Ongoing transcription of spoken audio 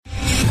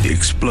the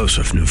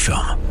explosive new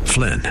film,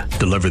 Flynn,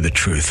 Deliver the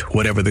Truth,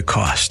 Whatever the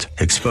Cost,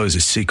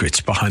 exposes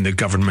secrets behind the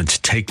government's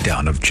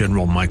takedown of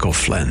General Michael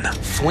Flynn.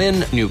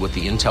 Flynn knew what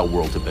the intel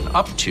world had been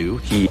up to.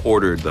 He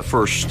ordered the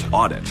first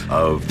audit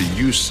of the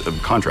use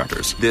of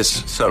contractors.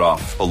 This set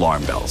off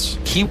alarm bells.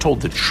 He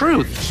told the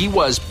truth. He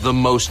was the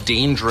most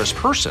dangerous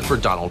person for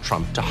Donald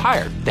Trump to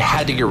hire. They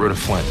had to get rid of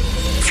Flynn.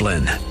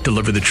 Flynn,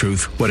 Deliver the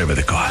Truth, Whatever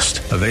the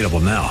Cost. Available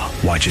now.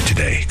 Watch it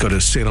today. Go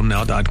to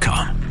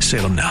salemnow.com.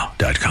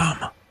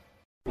 salemnow.com.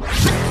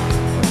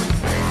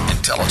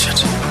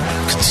 Intelligent,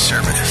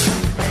 conservative,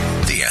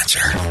 The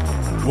Answer.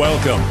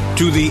 Welcome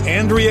to the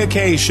Andrea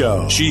Kaye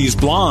Show. She's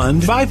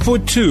blonde,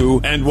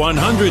 5'2", and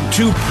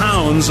 102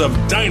 pounds of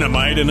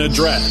dynamite in a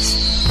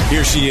dress.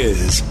 Here she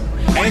is,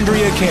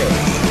 Andrea Kaye.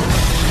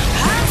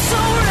 I'm so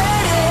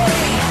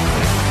ready,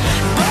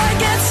 but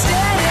get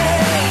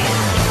steady,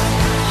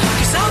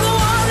 'cause I'm the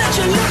one that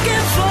you're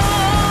looking for.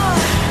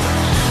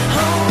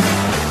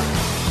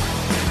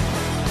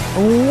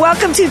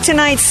 Welcome to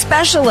tonight's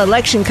special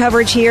election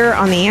coverage here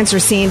on The Answer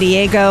San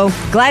Diego.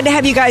 Glad to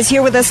have you guys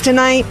here with us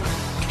tonight.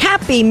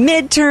 Happy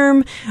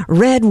midterm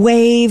red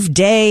wave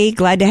day.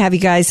 Glad to have you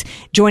guys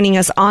joining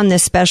us on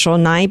this special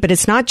night. But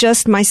it's not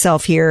just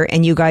myself here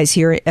and you guys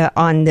here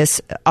on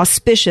this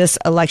auspicious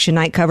election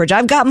night coverage.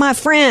 I've got my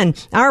friend,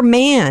 our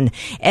man,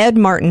 Ed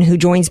Martin, who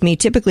joins me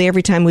typically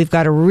every time we've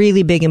got a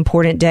really big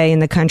important day in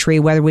the country,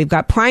 whether we've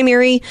got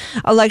primary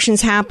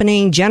elections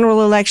happening,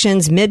 general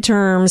elections,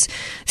 midterms,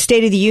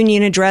 State of the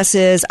Union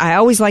addresses. I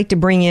always like to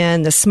bring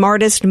in the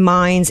smartest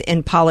minds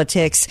in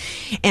politics.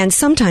 And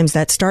sometimes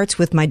that starts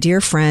with my dear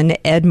friend,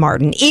 Ed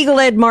Martin. Eagle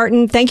Ed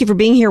Martin, thank you for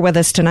being here with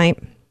us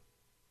tonight.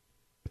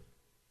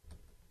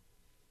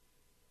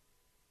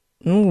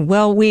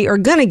 Well, we are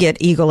going to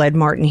get Eagle Ed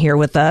Martin here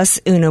with us,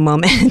 uno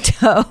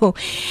momento.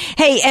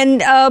 Hey,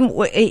 and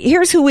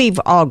here's who we've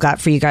all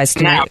got for you guys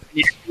tonight.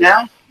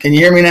 Now? Can you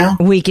hear me now?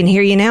 We can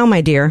hear you now,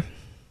 my dear.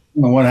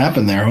 Well, what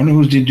happened there?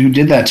 Who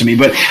did that to me?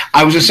 But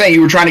I was just saying,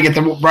 you were trying to get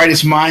the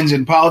brightest minds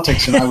in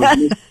politics, and I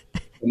was...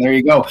 And there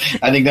you go.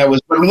 I think that was.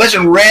 But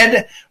listen,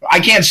 red. I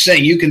can't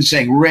sing. You can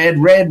sing. Red,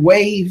 red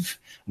wave.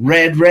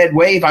 Red, red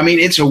wave. I mean,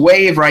 it's a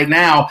wave right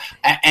now,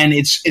 and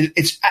it's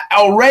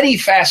already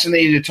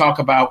fascinating to talk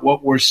about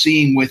what we're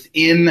seeing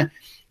within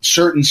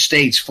certain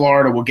states.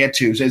 Florida, we'll get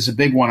to, is a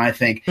big one, I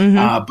think. Mm-hmm.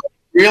 But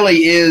it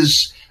really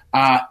is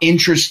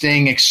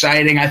interesting,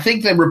 exciting. I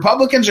think the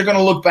Republicans are going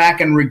to look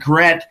back and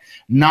regret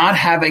not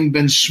having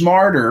been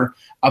smarter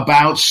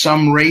about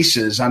some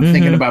races. I'm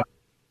thinking about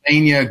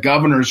Pennsylvania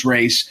governor's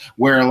race,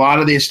 where a lot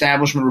of the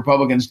establishment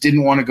Republicans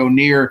didn't want to go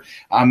near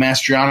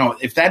Mastriano.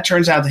 If that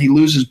turns out that he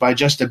loses by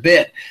just a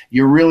bit,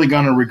 you're really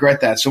going to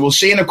regret that. So we'll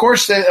see. And of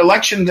course, the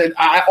election that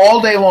all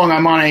day long,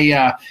 I'm on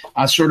a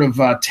sort of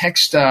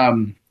text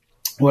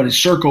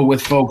circle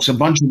with folks, a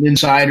bunch of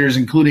insiders,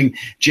 including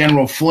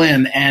General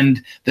Flynn,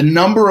 and the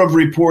number of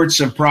reports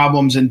of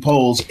problems in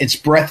polls, it's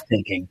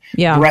breathtaking.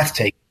 Yeah.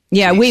 Breathtaking.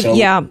 Yeah,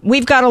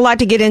 we've got a lot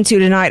to get into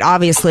tonight,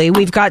 obviously.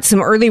 We've got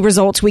some early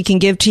results we can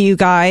give to you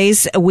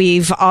guys.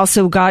 We've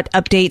also got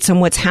updates on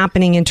what's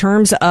happening in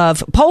terms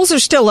of polls are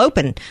still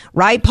open,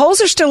 right?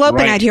 Polls are still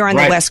open out here on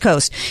the West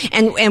Coast.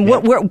 And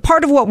what we're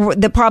part of what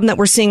the problem that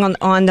we're seeing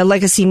on the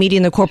legacy media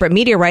and the corporate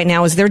media right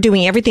now is they're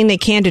doing everything they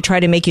can to try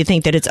to make you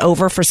think that it's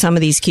over for some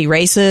of these key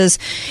races.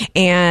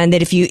 And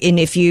that if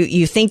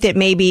you think that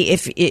maybe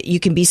if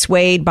you can be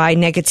swayed by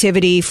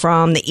negativity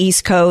from the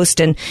East Coast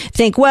and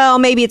think, well,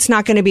 maybe it's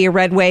not going to be a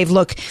red wave.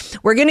 Look,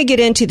 we're going to get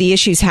into the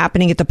issues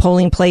happening at the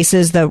polling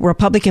places. The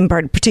Republican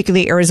Party,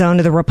 particularly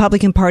Arizona, the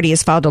Republican Party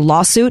has filed a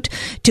lawsuit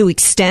to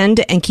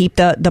extend and keep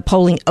the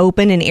polling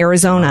open in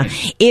Arizona.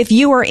 If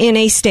you are in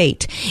a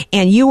state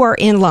and you are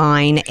in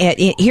line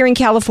here in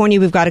California,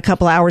 we've got a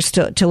couple hours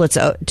till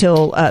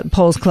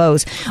polls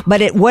close.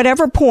 But at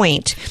whatever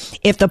point,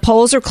 if the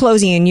polls are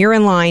closing and you're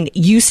in line,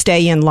 you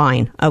stay in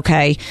line.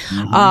 Okay.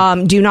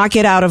 Do not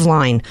get out of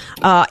line.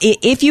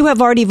 If you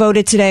have already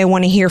voted today, I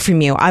want to hear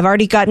from you. I've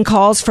already gotten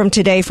calls from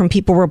today from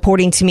people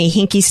reporting to me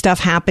hinky stuff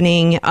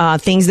happening,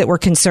 things that were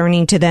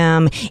concerning to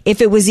them. If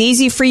it was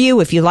easy for you,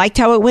 if you liked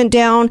how it went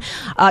down,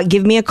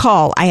 give me a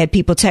call. I had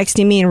people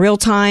texting me in real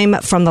time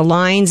from the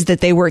lines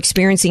that they were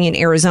experiencing in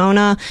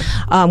Arizona.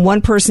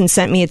 One person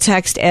sent me a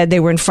text, Ed,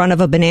 they were in front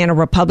of a Banana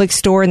Republic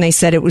store and they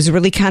said it was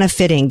really kind of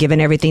fitting given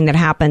everything that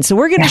happened. So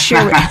we're going to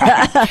share,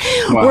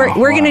 we're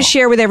going to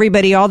share with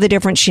everybody all the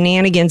different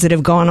shenanigans that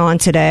have gone on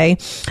today.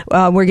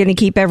 We're going to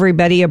keep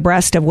everybody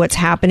abreast of what's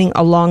happening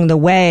along the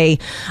way.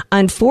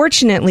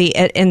 Unfortunately,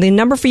 and the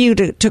number for you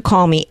to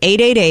call me,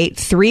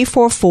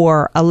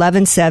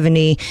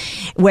 888-344-1170,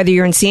 whether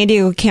you're in San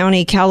Diego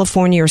County,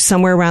 California, or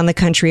somewhere around the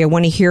country, I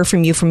want to hear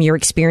from you from your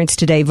experience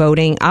today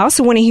voting. I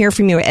also want to hear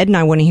from you, Ed and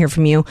I want to hear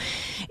from you,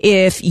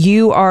 if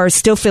you are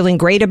still feeling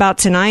great about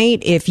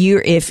tonight, if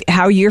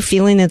how you're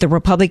feeling that the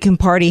Republican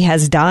Party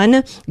has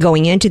done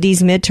going into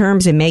these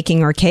midterms and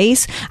making our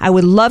case. I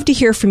would love to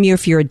hear from you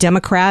if you're a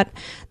Democrat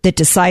that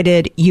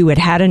decided you had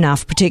had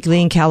enough,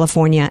 particularly in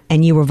California,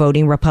 and you were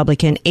voting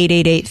Republican.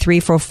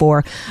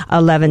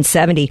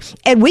 888-344-1170.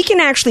 And we can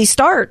actually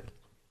start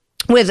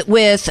with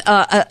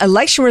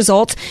election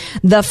results.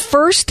 The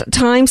first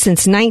time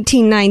since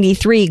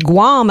 1993,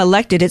 Guam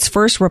elected its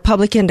first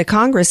Republican to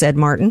Congress, Ed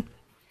Martin.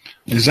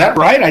 Is that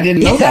right? I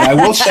didn't know that. I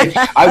will say,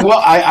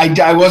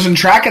 I wasn't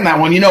tracking that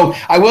one.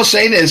 I will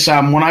say this.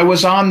 When I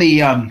was on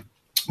the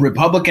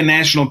Republican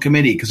National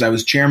Committee, because I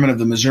was chairman of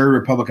the Missouri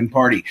Republican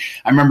Party,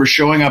 I remember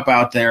showing up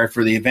out there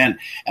for the event,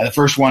 the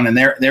first one, and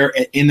they're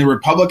in the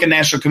Republican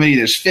National Committee.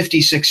 There's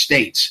 56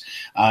 states.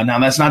 Now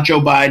that's not Joe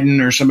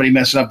Biden or somebody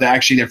messing up.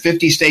 Actually, there are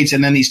 50 states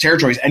and then these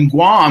territories. And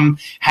Guam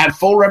had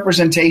full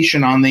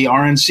representation on the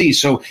RNC.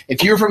 So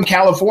if you're from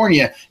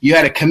California, you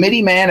had a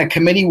committee man, a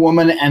committee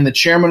woman, and the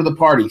chairman of the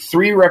party,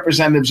 3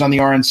 representatives on the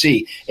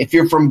RNC. If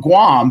you're from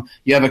Guam,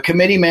 you have a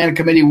committee man, a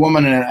committee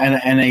woman,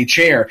 and a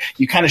chair.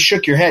 You kind of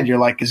shook your head. You're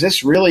like, is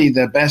this really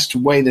the best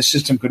way the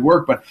system could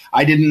work? But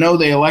I didn't know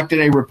they elected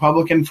a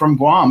Republican from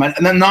Guam.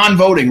 And then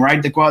non-voting,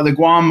 right? The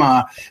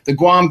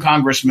Guam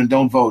congressmen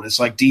don't vote. It's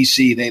like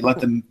D.C. They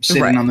let them sit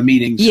in on the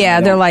meetings.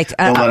 Yeah, they're like,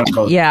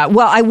 yeah.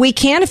 Well, we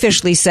can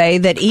officially say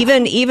that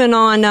even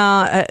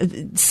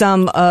on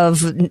some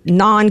of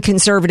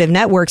non-conservative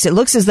networks, it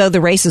looks as though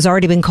the race has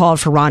already been called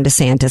for Ron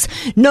DeSantis.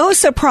 No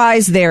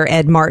surprise there,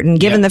 Ed Martin,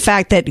 given the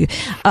fact that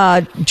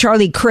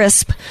Charlie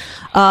Crisp,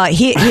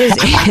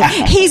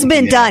 he's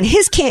been done.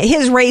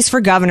 His race for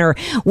governor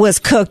was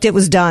cooked. It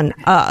was done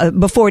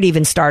before it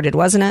even started,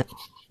 wasn't it?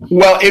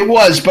 Well, it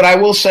was, but I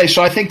will say,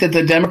 so I think that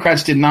the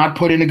Democrats did not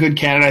put in a good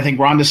candidate. I think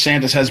Ron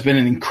DeSantis has been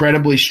an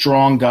incredibly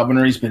strong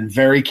governor. He's been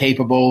very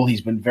capable.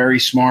 He's been very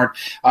smart.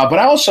 But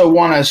I also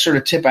want to sort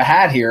of tip a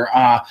hat here.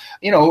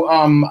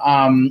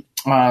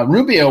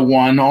 Rubio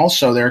won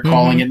also. They're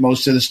calling it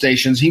most of the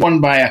stations. He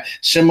won by a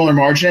similar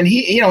margin, and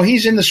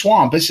he's in the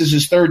swamp. This is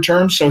his third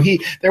term, so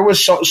there was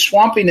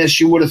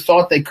swampiness you would have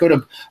thought they could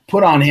have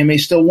put on him. He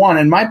still won.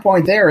 And my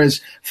point there is,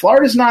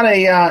 Florida's not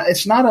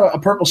it's not a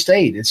purple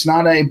state. It's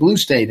not a blue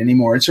state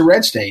anymore. It's a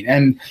red state,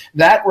 and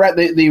that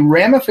the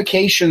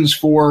ramifications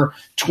for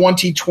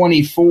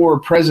 2024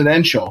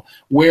 presidential,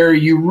 where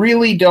you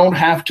really don't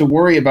have to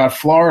worry about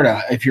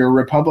Florida if you're a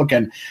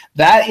Republican.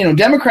 That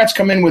Democrats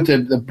come in with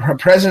the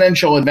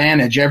presidential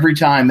advantage every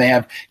time. They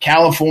have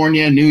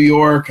California, New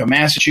York,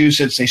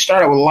 Massachusetts. They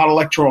start out with a lot of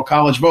electoral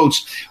college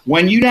votes.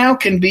 When you now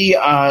can be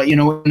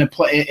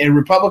a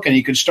Republican,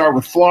 you can start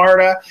with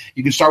Florida.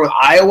 You can start with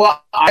Iowa.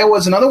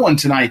 Iowa's another one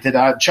tonight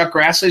that Chuck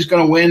Grassley is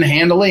going to win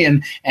handily,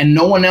 and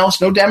no one else,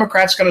 no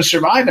Democrat's going to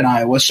survive in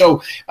Iowa.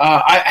 So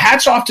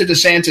hats off to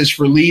DeSantis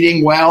for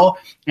leading well,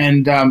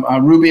 and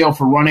Rubio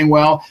for running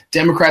well.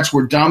 Democrats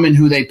were dumb in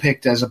who they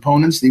picked as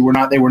opponents. They were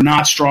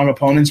not strong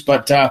opponents,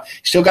 but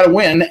still got to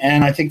win.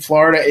 And I think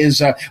Florida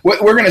is. We're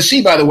going to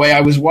see. By the way,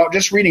 I was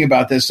just reading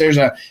about this. There's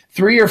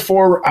 3 or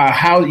 4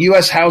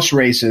 U.S. House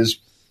races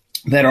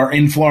that are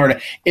in Florida.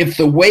 If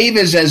the wave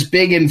is as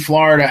big in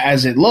Florida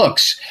as it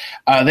looks,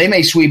 they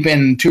may sweep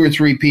in 2 or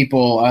 3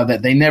 people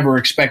that they never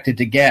expected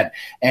to get.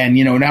 And,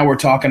 now we're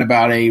talking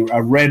about a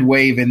red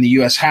wave in the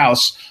U.S.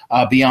 House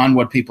beyond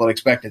what people had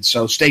expected.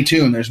 So stay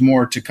tuned. There's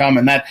more to come.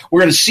 And that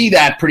we're going to see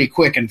that pretty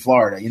quick in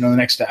Florida, the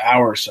next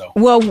hour or so.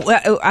 Well,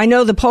 I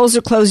know the polls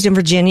are closed in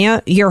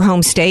Virginia, your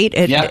home state,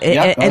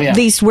 at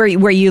least where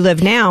you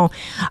live now.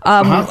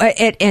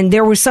 And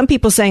there were some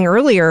people saying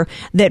earlier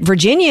that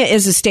Virginia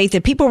is a state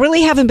that people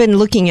really haven't been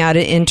looking at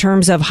it in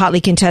terms of hotly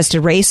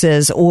contested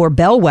races or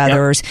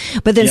bellwethers.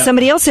 Yep. But then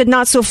somebody else said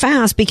not so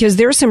fast, because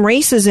there are some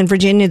races in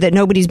Virginia that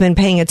nobody's been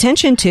paying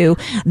attention to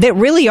that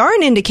really are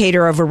an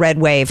indicator of a red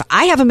wave.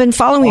 I haven't been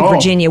following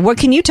Virginia. What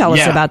can you tell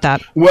us about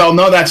that? Well,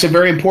 no, that's a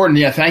very important.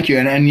 Yeah, thank you.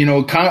 And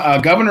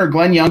Governor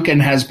Glenn Youngkin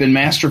has been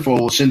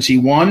masterful since he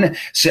won,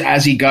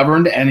 as he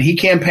governed, and he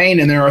campaigned.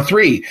 And there are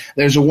 3.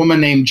 There's a woman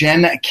named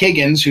Jen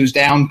Kiggins, who's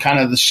down kind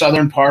of the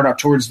southern part up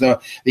towards the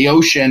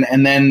ocean,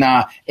 and then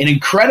an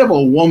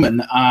incredible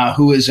woman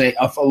who is a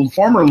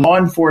former law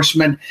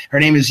enforcement. Her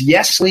name is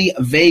Yesli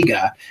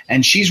Vega,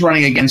 and she's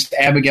running against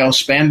Abigail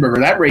Spanberger.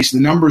 That race, the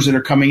numbers that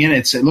are coming in,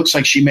 it looks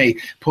like she may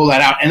pull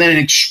that out. And then an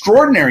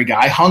extraordinary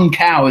guy, Hung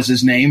Cao is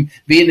his name,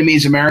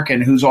 Vietnamese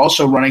American, who's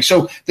also running.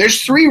 So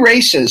there's 3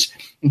 races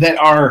that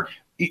are,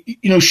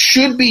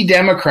 should be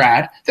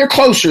Democrat. They're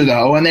closer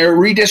though, and their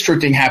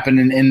redistricting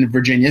happened in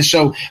Virginia.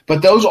 So,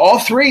 but those all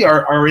 3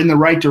 are in the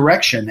right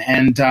direction.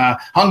 And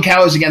Hung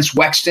Cao is against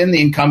Wexton,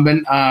 the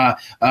incumbent.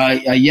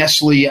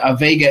 Yesli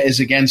Vega is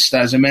against,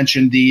 as I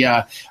mentioned,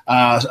 the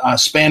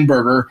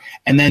Spanberger,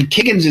 and then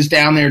Kiggins is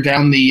down there,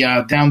 down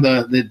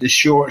the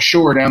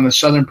shore, down the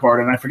southern part,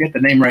 and I forget the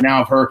name right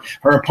now of her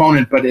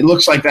opponent, but it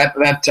looks like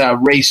that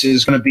race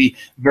is going to be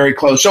very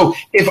close. So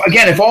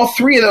if all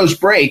 3 of those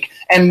break,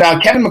 and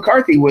Kevin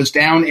McCarthy McCarthy was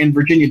down in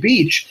Virginia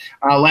Beach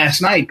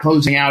last night,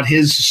 closing out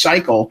his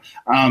cycle.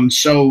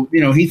 So,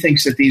 he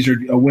thinks that these are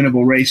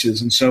winnable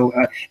races. And so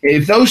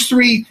if those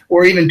three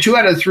or even 2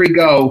 out of 3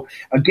 go,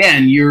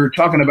 again, you're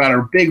talking about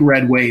a big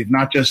red wave,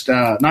 not just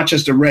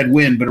a red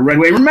win, but a red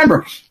wave.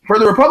 Remember, for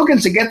the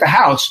Republicans to get the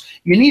House,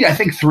 you need, I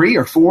think, 3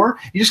 or 4.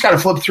 You just got to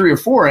flip 3 or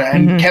 4,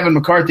 and Kevin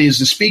McCarthy is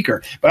the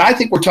speaker. But I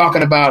think we're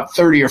talking about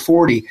 30 or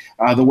 40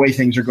 the way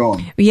things are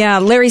going. Yeah,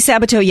 Larry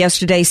Sabato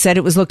yesterday said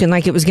it was looking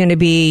like it was going to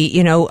be,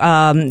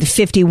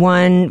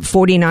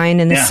 51-49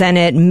 in the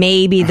Senate.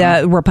 Maybe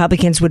the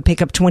Republicans would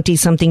pick up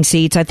 20-something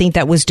seats. I think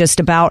that was just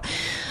about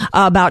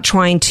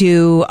trying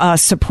to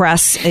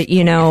suppress,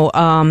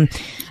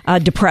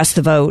 depress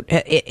the vote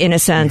in a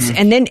sense.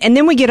 And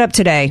then we get up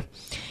today.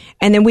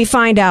 And then we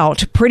find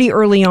out pretty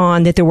early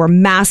on that there were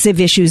massive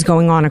issues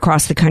going on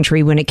across the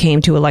country when it came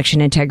to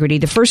election integrity.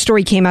 The first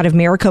story came out of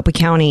Maricopa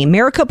County.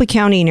 Maricopa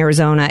County in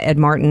Arizona, Ed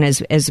Martin,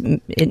 as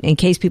in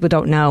case people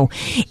don't know,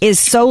 is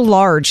so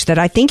large that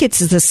I think it's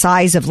the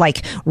size of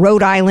like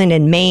Rhode Island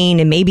and Maine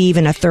and maybe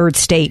even a third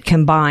state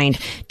combined.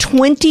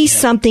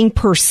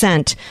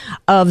 20-something%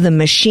 of the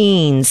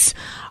machines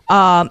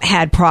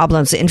had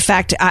problems. In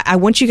fact, I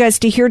want you guys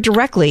to hear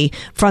directly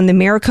from the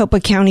Maricopa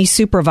County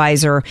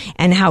supervisor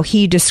and how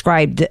he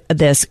described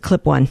this.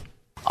 Clip 1.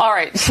 All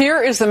right.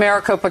 Here is the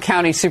Maricopa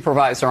County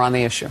supervisor on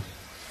the issue.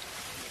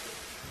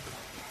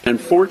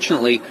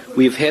 Unfortunately,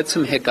 we've had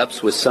some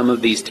hiccups with some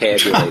of these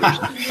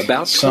tabulators.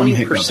 About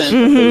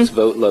 20% of those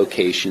vote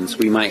locations,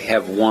 we might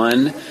have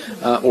 1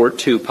 or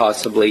 2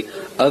 possibly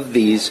of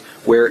these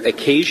where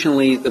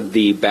occasionally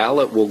the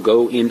ballot will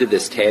go into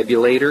this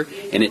tabulator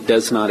and it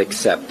does not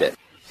accept it.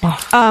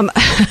 That's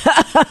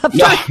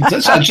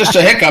just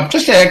a hiccup.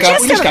 Just a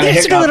hiccup.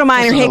 Just a little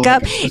minor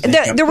hiccup.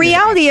 The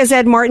reality is,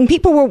 Ed Martin,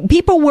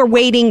 people were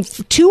waiting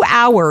 2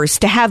 hours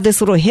to have this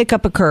little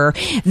hiccup occur.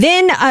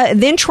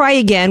 Then try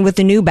again with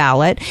the new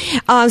ballot.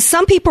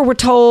 Some people were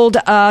told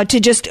to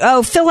just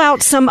fill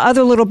out some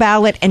other little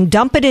ballot and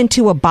dump it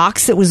into a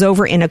box that was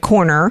over in a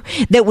corner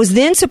that was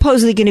then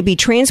supposedly going to be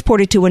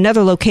transported to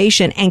another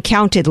location and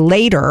counted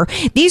later.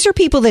 These are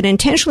people that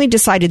intentionally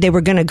decided they were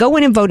going to go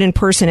in and vote in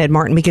person, Ed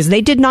Martin, because they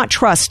did not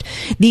trust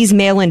these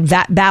mail-in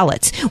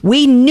ballots.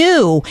 We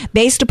knew,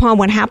 based upon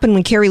what happened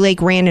when Kari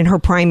Lake ran in her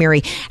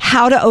primary,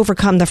 how to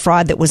overcome the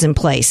fraud that was in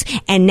place.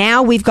 And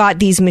now we've got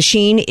these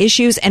machine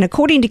issues. And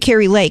according to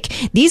Kari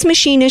Lake, these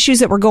machine issues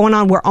that were going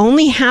on were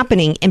only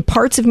happening in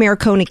parts of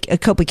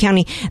Maricopa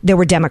County that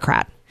were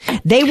Democrat.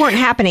 They weren't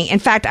happening. In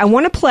fact, I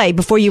want to play,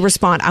 before you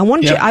respond, I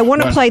want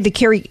to play the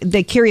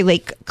Kari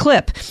Lake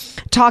clip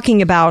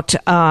talking about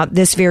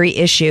this very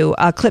issue.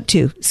 Clip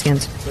 2,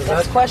 Skins.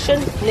 Next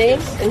question, name,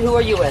 and who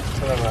are you with?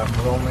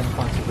 Roman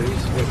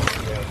Contributions with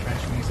the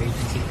French News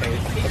Agency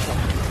KFP.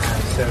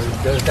 So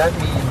does that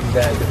mean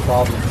that the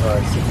problems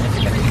are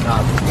significant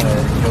enough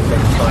that you're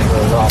going to find a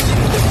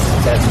lawsuit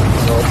that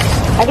results?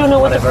 I don't know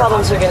what the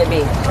problems are going to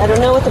be.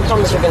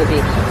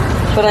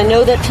 But I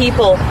know that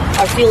people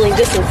are feeling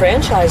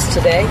disenfranchised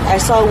today. I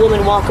saw a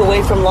woman walk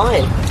away from a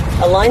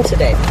line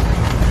today.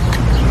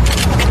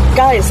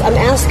 Guys, I'm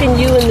asking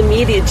you in the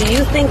media, do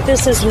you think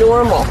this is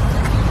normal?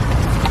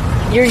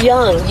 You're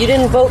young. You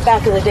didn't vote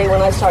back in the day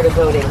when I started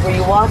voting, where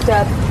you walked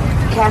up,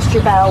 cast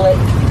your ballot,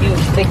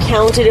 they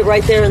counted it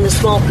right there in the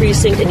small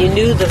precinct, and you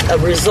knew the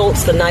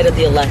results the night of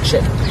the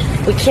election.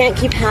 We can't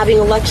keep having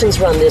elections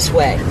run this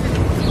way.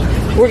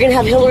 We're going to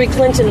have Hillary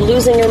Clinton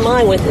losing her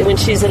mind when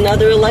she's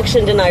another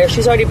election denier.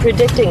 She's already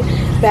predicting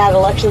bad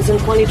elections in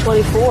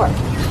 2024.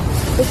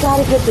 We've got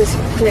to get this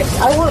fixed.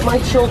 I want my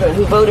children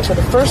who voted for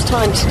the first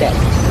time today,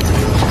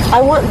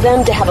 I want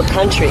them to have a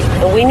country,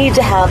 and we need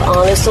to have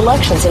honest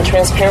elections and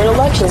transparent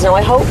elections. Now,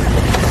 I hope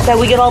that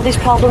we get all these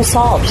problems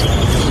solved.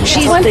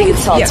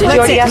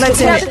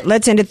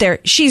 Let's end it there.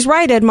 She's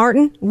right, Ed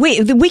Martin.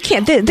 We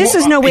can't. This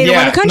is no way to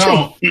run a country.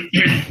 No.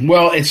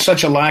 Well, it's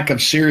such a lack of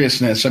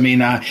seriousness. I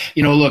mean,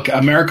 look,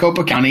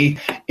 Maricopa County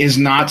is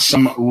not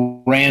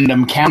some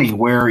random county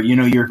where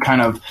you're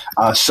kind of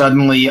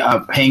suddenly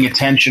paying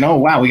attention. Oh,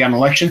 wow, we got an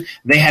election.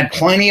 They had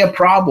plenty of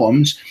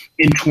problems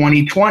in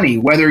 2020,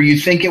 whether you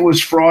think it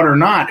was fraud or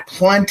not,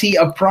 plenty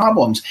of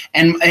problems.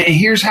 And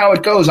here's how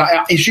it goes.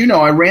 As you know,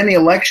 I ran the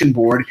election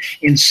board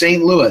in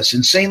St.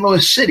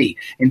 Louis City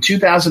in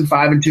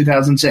 2005 and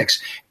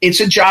 2006. It's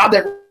a job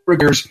that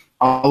requires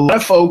a lot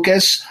of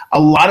focus,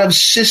 a lot of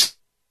systems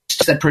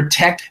that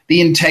protect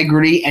the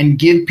integrity and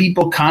give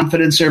people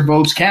confidence their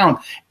votes count.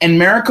 And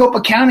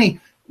Maricopa County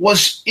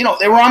was,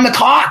 they were on the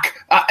clock.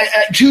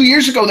 2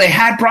 years ago, they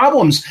had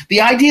problems.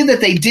 The idea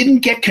that they didn't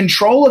get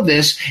control of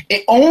this,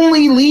 it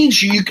only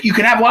leads you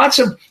can have lots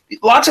of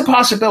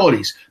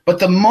possibilities, but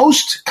the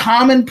most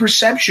common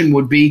perception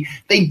would be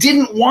they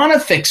didn't want to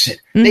fix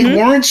it. Mm-hmm. They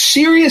weren't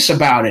serious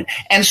about it.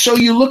 And so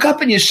you look up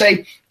and you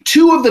say,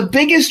 2 of the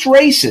biggest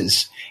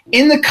races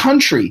in the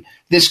country,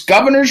 this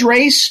governor's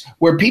race,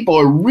 where people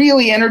are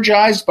really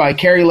energized by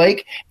Kari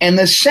Lake, and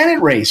the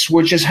Senate race,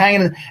 which is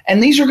hanging,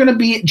 and these are going to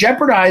be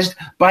jeopardized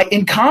by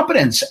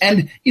incompetence.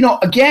 And,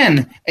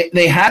 again,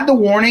 they had the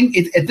warning.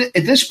 At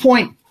this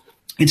point,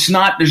 It's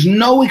not. There's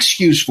no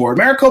excuse for it.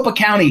 Maricopa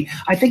County,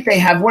 I think they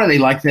have. What are they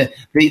like?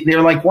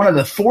 They're like one of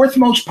the fourth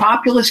most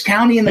populous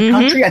county in the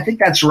country. I think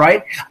that's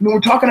right. I mean,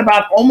 we're talking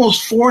about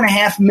almost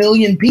 4.5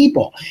 million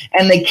people,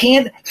 and they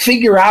can't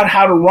figure out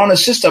how to run a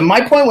system.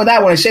 My point with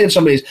that, when I say to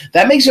somebody, is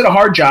that makes it a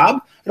hard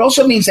job. It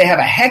also means they have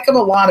a heck of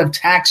a lot of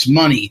tax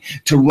money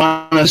to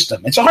run a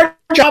system. It's a hard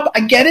job.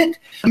 I get it.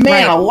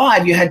 Man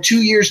alive, you had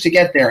 2 years to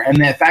get there, and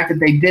the fact that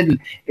they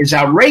didn't is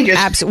outrageous.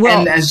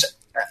 Absolutely.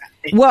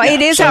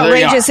 It is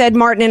outrageous, Ed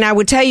Martin, and I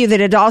would tell you that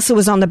it also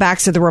was on the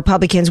backs of the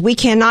Republicans. We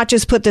cannot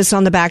just put this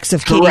on the backs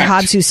of Katie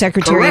Hobbs, who's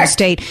Secretary of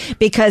State,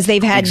 because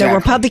they've had the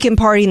Republican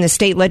Party in the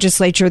state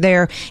legislature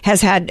there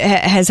has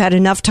had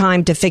enough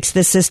time to fix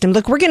this system.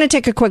 Look, we're going to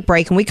take a quick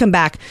break, and we come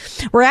back.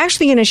 We're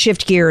actually going to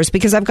shift gears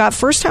because I've got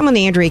first time on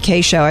the Andrea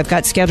Kaye Show. I've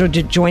got scheduled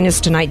to join us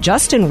tonight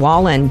Justin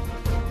Wallen.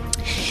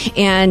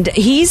 And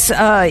he's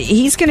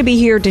going to be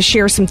here to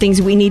share some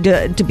things we need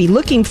to be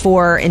looking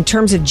for in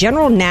terms of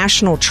general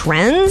national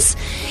trends.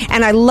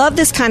 And I love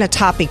this kind of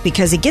topic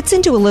because it gets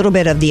into a little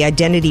bit of the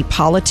identity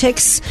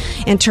politics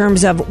in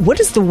terms of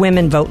what is the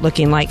women vote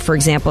looking like, for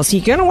example. So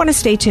you're going to want to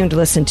stay tuned to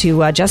listen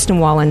to Justin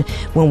Wallen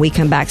when we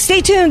come back.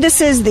 Stay tuned.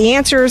 This is The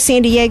Answer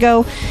San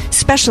Diego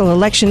special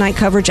election night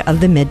coverage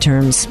of the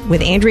midterms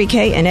with Andrea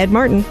Kaye and Ed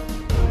Martin.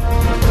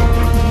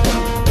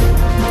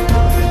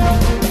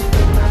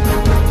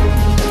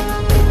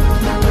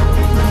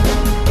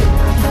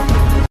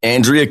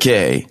 Andrea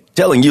Kaye,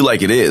 telling you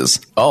like it is,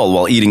 all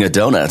while eating a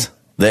donut.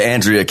 The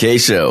Andrea Kaye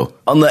Show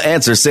on The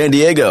Answer San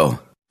Diego.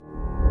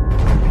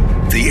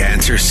 The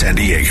Answer San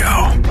Diego.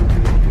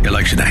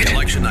 Election night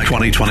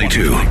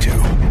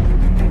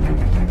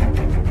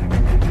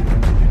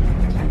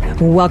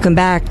 2022. Welcome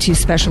back to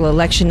special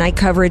election night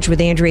coverage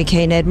with Andrea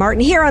Kaye and Ed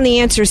Martin here on The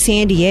Answer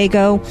San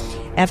Diego.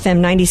 FM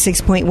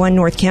 96.1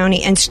 North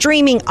County and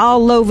streaming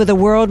all over the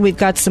world. We've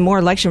got some more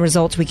election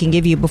results we can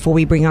give you before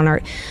we bring on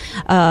our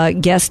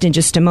guest in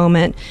just a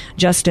moment.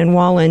 Justin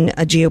Wallen,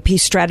 a GOP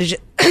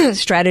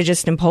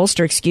strategist and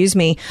pollster,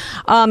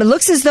 It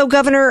looks as though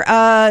Governor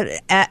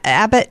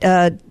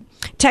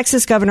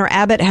Texas Governor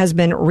Abbott has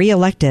been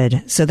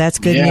reelected. So that's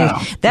good news.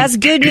 That's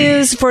good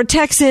news for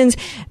Texans.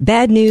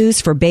 Bad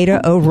news for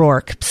Beto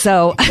O'Rourke.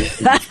 So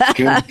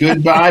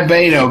goodbye,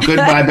 Beto.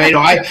 Goodbye, Beto.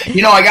 I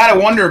got to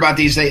wonder about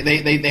these.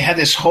 They had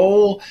this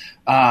whole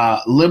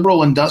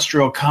liberal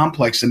industrial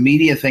complex, the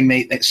media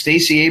thing.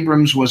 Stacey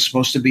Abrams was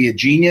supposed to be a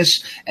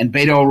genius, and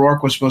Beto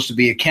O'Rourke was supposed to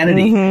be a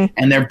Kennedy,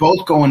 and they're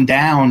both going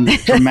down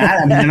dramatic.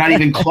 I mean, they're not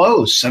even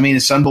close. I mean,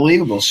 it's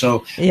unbelievable. So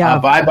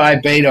bye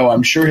Beto.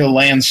 I'm sure he'll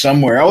land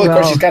somewhere. Of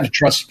course, he's got a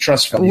trust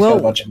fund. He's got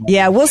a bunch of money.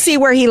 Yeah, we'll see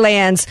where he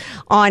lands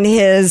on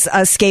his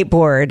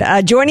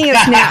skateboard. Joining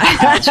us now,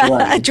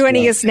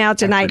 us now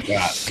tonight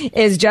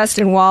is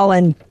Justin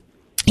Wallen.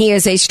 He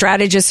is a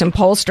strategist and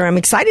pollster. I'm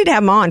excited to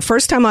have him on.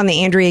 First time on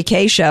the Andrea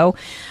Kaye Show.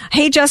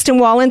 Hey, Justin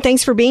Wallen,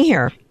 thanks for being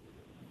here.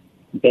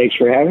 Thanks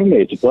for having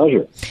me. It's a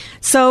pleasure.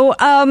 So,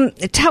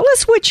 tell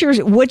us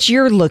what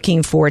you're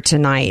looking for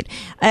tonight.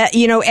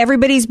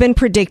 Everybody's been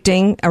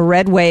predicting a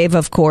red wave.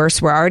 Of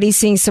course, we're already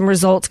seeing some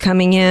results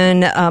coming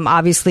in.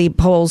 Obviously,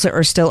 polls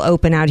are still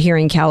open out here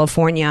in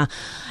California.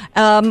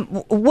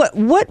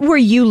 What were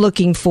you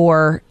looking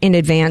for in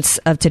advance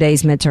of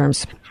today's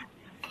midterms?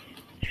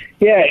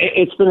 Yeah,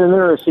 it's been an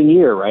interesting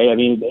year, right? I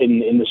mean,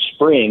 in the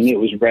spring, it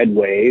was red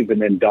wave,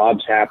 and then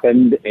Dobbs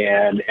happened,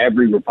 and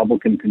every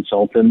Republican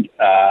consultant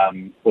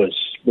was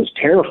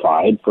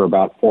terrified for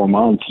about 4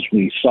 months.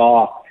 We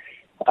saw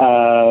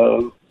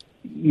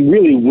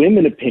really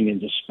women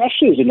opinions,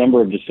 especially as a number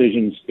of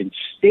decisions in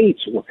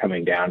states were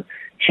coming down,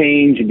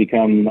 change and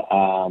become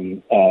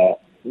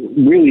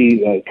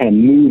really kind of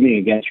moving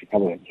against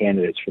Republican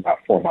candidates for about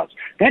 4 months.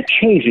 That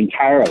changed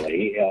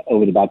entirely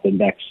over about the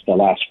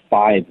last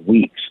 5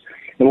 weeks.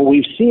 And what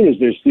we've seen is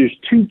there's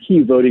two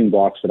key voting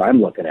blocks that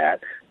I'm looking at.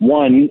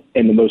 One,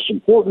 and the most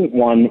important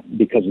one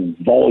because of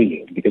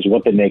volume, because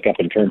what they make up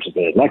in terms of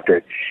the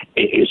electorate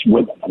is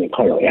women. I mean,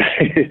 clearly,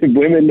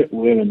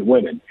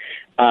 women.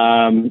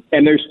 And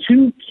there's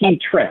two key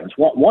trends.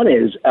 One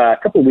is a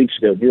couple of weeks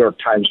ago, New York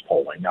Times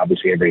polling.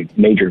 Obviously, every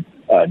major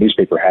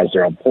newspaper has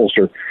their own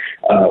pollster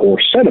or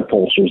set of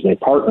pollsters they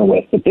partner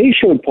with. But they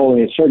showed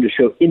polling that started to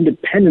show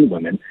independent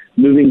women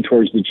moving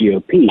towards the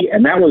GOP.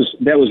 And that was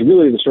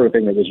really the sort of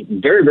thing that was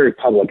very, very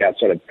public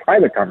outside of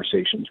private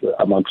conversations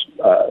amongst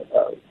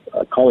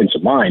colleagues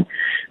of mine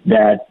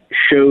that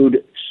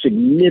showed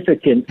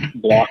significant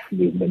block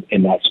movement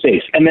in that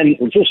space. And then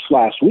just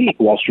last week,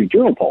 Wall Street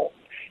Journal poll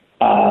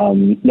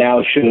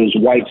now shows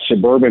white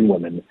suburban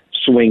women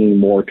swinging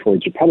more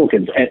towards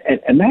Republicans.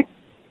 And that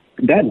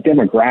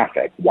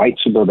demographic, white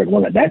suburban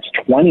women, that's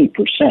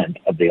 20%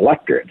 of the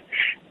electorate.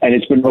 And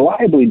it's been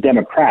reliably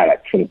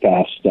Democratic for the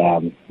past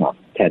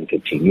 10,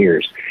 15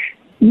 years.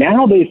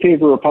 Now they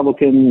favor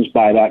Republicans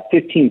by about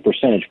 15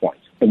 percentage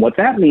points. And what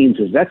that means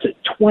is that's a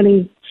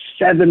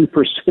 27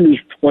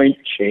 percentage point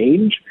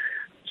change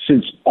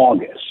since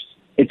August.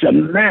 It's a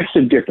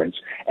massive difference.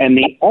 And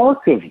the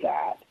arc of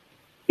that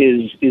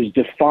is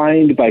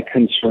defined by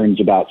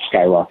concerns about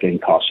skyrocketing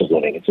cost of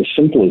living. It's as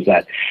simple as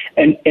that.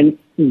 And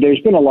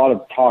there's been a lot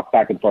of talk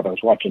back and forth. I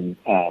was watching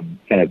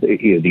kind of the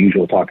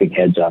usual talking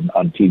heads on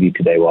TV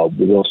today while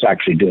Will's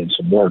actually doing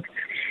some work.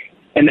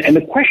 And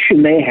the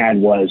question they had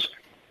was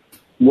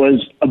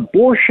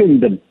abortion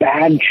the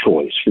bad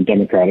choice for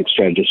Democratic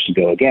strategists to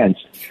go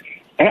against?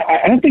 And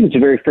I don't think it's a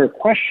very fair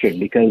question,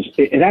 because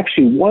it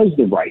actually was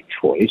the right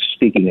choice,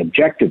 speaking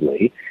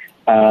objectively,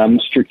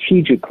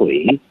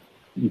 strategically,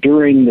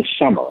 during the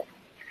summer.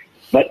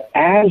 But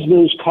as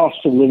those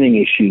cost of living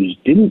issues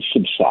didn't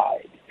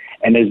subside,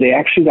 and as they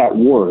actually got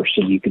worse,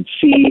 and you could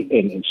see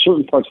in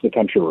certain parts of the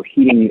country where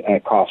heating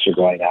costs are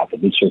going up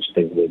and these sorts of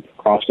things, the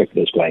prospect of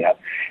this going up,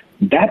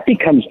 that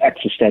becomes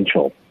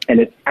existential, and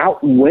it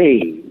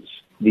outweighs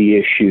the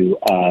issue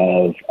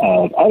of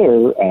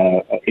other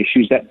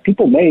issues that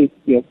people may,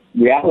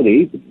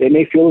 reality, they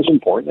may feel is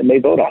important and may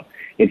vote on.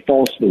 It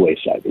falls to the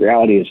wayside. The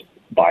reality is,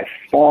 by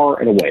far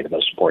and away, the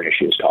most important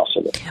issue is cost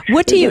of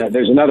living.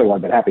 There's another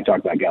one, but happy to talk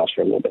about Gals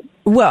for a little bit.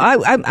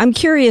 Well, I'm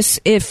curious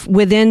if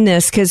within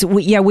this, because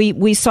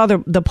we saw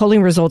the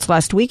polling results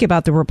last week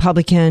about the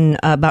Republican,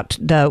 about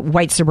the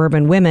white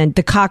suburban women,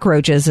 the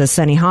cockroaches, as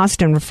Sunny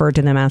Hostin referred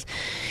to them as,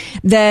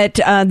 that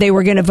they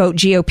were going to vote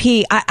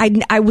GOP.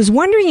 I was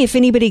wondering if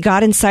anybody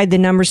got inside the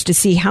numbers to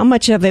see how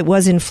much of it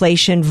was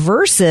inflation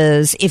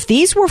versus if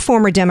these were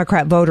former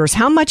Democrat voters,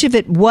 how much of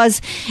it was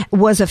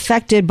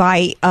affected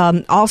by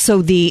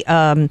also the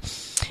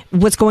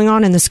what's going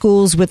on in the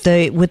schools with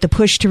the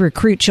push to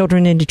recruit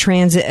children into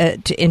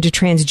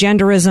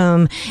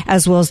transgenderism,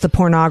 as well as the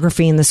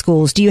pornography in the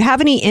schools. Do you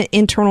have any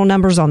internal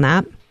numbers on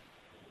that?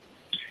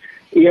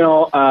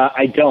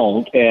 I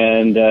don't.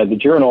 And the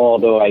Journal,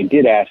 although I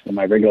did ask them,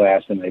 I regularly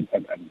ask them, I'm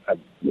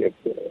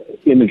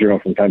in the Journal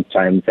from time to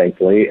time,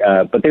 thankfully,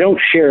 but they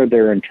don't share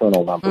their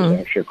internal numbers. They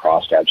don't share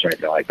crosstabs or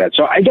anything like that.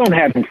 So I don't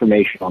have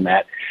information on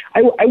that.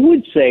 I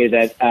would say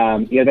that,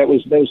 that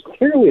was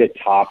clearly a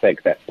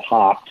topic that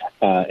popped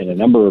in a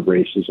number of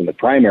races in the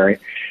primary,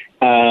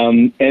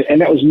 and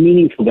that was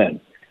meaningful then.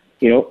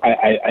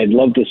 I'd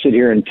love to sit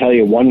here and tell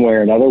you one way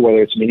or another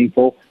whether it's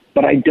meaningful,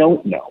 but I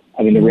don't know.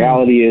 I mean, the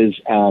reality is,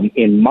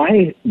 in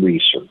my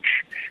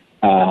research,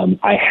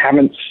 I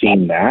haven't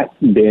seen that.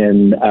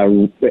 And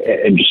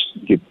just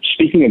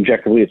speaking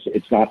objectively,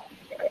 it's not.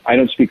 I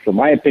don't speak for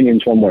my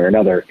opinions one way or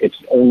another. It's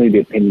only the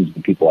opinions of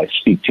the people I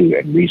speak to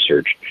and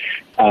research.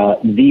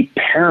 The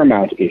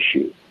paramount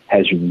issue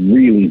has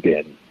really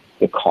been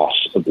the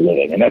cost of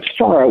living, and that's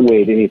far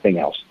outweighed anything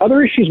else.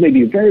 Other issues may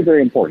be very,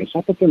 very important. It's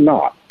not that they're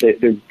not.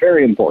 They're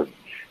very important,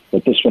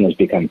 but this one has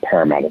become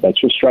paramount.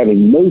 That's what's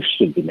driving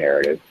most of the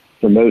narrative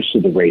for most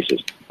of the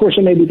races. Of course,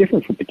 it may be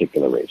different for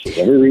particular races.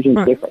 Every region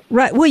is different.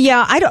 Right. Well,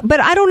 yeah, I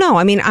don't know.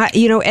 I mean,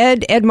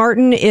 Ed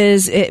Martin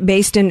is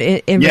based in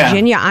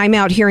Virginia. I'm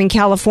out here in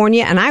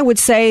California, and I would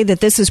say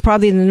that this is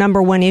probably the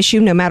number one issue,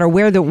 no matter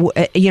where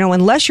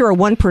unless you're a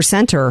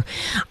 1%er.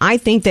 I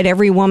think that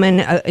every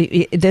woman,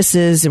 this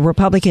is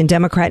Republican,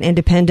 Democrat,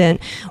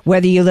 Independent,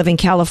 whether you live in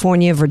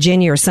California,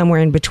 Virginia, or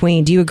somewhere in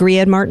between. Do you agree,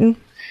 Ed Martin?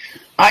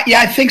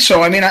 I think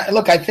so. I mean,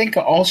 I think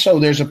also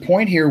there's a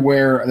point here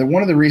where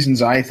one of the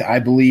reasons I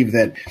believe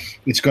that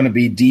it's going to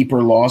be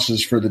deeper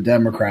losses for the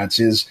Democrats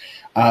is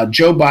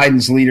Joe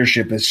Biden's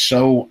leadership is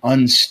so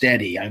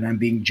unsteady, and I'm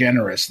being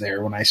generous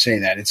there when I say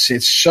that.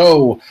 It's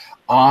so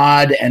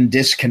odd and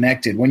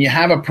disconnected. When you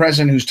have a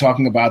president who's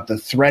talking about the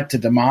threat to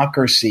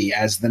democracy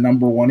as the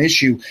number one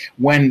issue,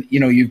 when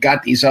you've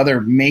got these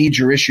other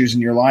major issues in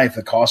your life,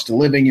 the cost of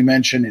living you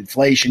mentioned,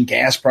 inflation,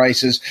 gas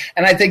prices,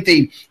 and I think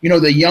the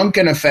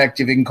Youngkin effect,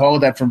 if you can call it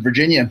that, from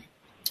Virginia,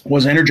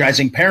 was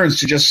energizing parents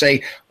to just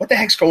say, what the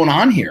heck's going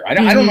on here? I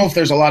don't know if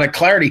there's a lot of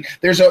clarity.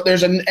 There's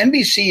an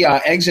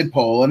NBC exit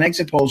poll, and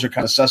exit polls are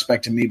kind of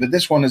suspect to me, but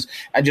this one is,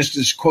 I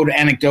just quote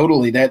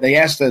anecdotally, that they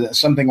asked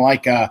something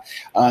like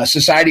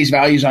society's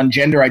values on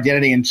gender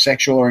identity and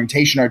sexual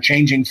orientation are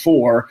changing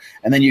for,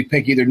 and then you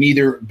pick either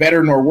neither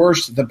better nor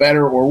worse, the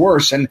better or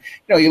worse. And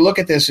you look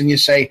at this and you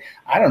say,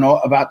 I don't know,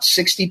 about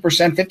 60%,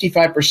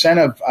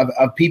 55%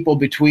 of people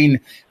between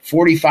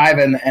 45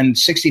 and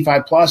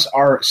 65 plus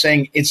are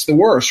saying it's the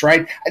worst,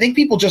 right? I think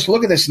people just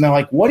look at this and they're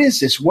like, what is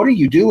this? What are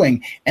you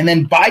doing? And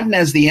then Biden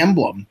as the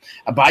emblem,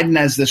 Biden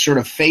as the sort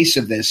of face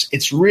of this,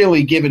 it's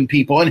really given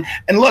people.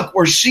 And look,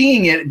 we're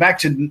seeing it back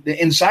to the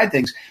inside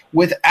things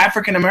with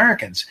African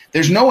Americans.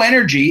 There's no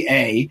energy,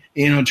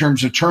 in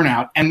terms of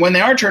turnout. And when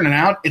they are turning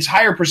out, it's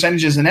higher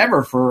percentages than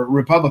ever for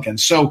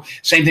Republicans. So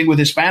same thing with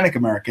Hispanic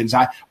Americans.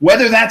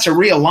 Whether that's a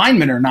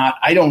realignment or not,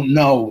 I don't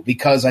know,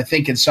 because I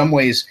think in some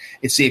ways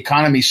it's the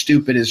economy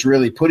stupid is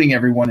really putting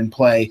everyone in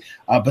play.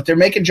 But they're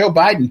making Joe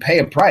Biden pay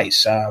a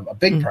price, a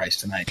big price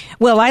tonight.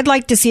 Well, I'd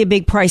like to see a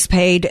big price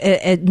paid,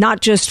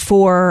 not just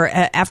for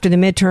after the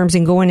midterms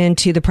and going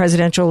into the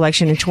presidential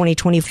election in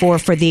 2024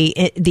 for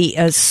the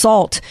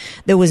assault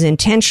that was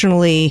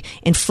intentionally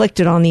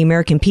inflicted on the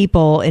American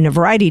people in a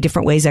variety of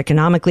different ways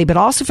economically, but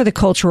also for the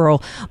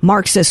cultural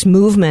Marxist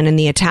movement and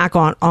the attack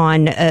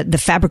on the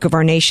fabric of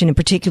our nation, and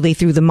particularly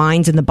through the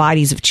minds and the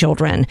bodies of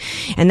children.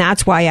 And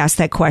that's why I asked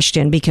that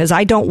question, because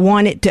I don't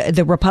want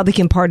the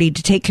Republican Party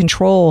to take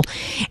control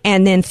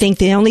and then think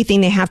the only thing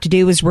they have to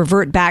do is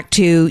revert back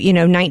to,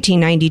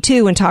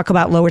 1992 and talk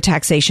about lower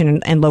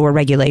taxation and lower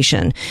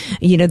regulation.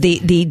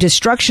 The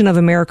destruction of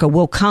America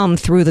will come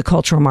through the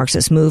cultural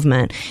Marxist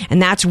movement. And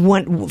that's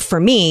one, for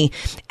me,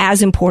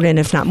 as important,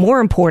 if not more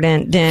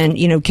important than,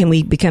 can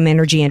we become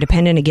energy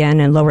independent again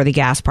and lower the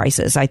gas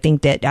prices? I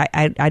think that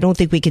I don't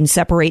think we can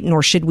separate,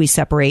 nor should we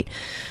separate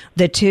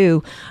the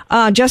two.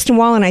 Justin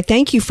Wallen, I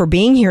thank you for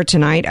being here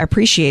tonight. I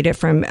appreciate it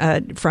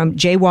from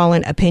Jay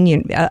Wallen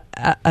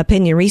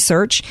Opinion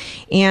Research,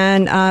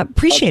 and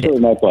appreciate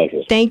it. My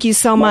pleasure. Thank you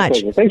so much.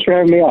 Pleasure. Thanks for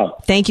having me on.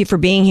 Thank you for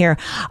being here.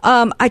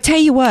 I tell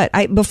you what,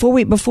 before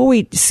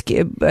we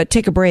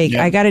take a break,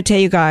 I got to tell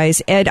you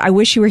guys, Ed, I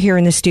wish you were here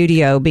in the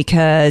studio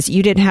because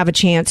you didn't have a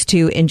chance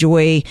to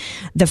enjoy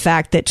the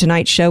fact that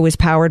tonight's show is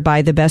powered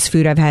by the best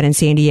food I've had in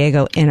San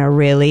Diego in a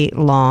really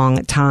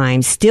long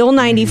time. Still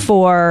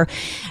 94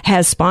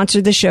 has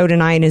sponsored the show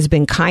tonight and has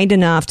been kind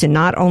enough to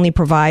not only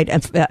provide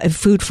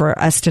food for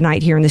us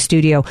tonight here in the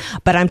studio,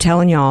 but I'm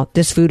telling y'all,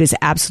 this food is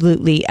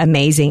absolutely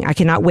amazing. I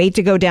cannot wait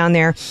to go down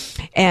there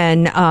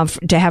and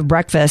to have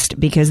breakfast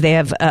because they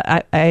have,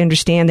 I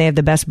understand they have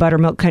the best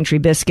buttermilk country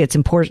biscuits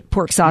and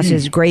pork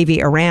sausage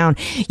gravy around.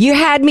 You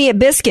had me at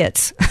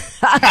biscuits.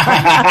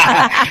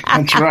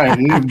 That's right.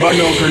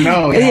 Buttermilk or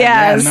no.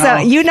 Yeah, no. So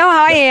you know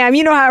how I am.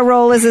 You know how I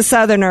roll as a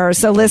Southerner.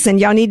 So listen,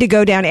 y'all need to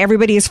go down.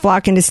 Everybody is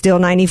flocking to Still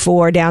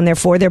 94 down there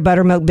for their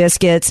buttermilk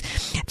biscuits,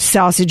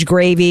 sausage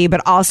gravy,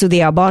 but also the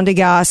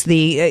albondigas,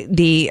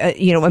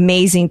 the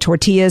amazing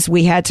tortillas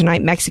we had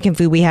tonight, Mexican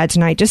food we had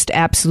tonight, just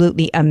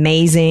absolutely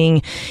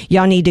amazing.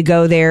 Y'all need to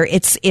go there.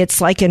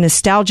 It's like a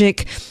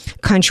nostalgic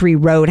country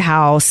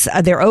roadhouse.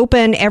 They're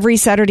open every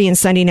Saturday and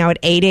Sunday now at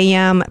 8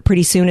 a.m.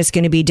 Pretty soon it's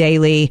going to be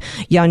daily.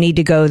 Y'all need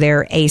to go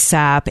there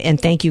ASAP.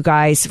 And thank you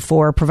guys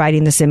for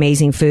providing this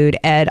amazing food.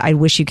 Ed, I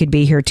wish you could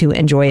be here to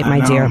enjoy it, my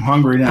dear. I'm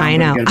hungry now. I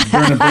know.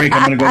 During the break,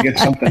 I'm going to go get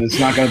something. It's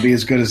not going to be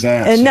as good as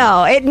that. So.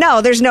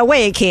 No, there's no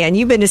way it can.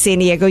 You've been to San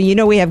Diego. You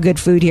know we have good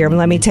food here. And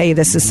let me tell you,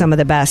 this is some of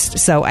the best.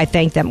 So I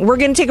thank them. We're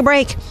going to take a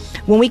break.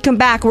 When we come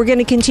back, we're going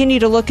to continue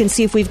to look and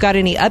see if we've got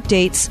any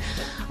updates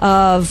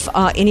of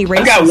any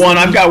races.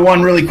 I've got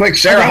one really quick.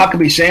 Sarah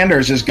Huckabee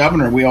Sanders is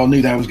governor. We all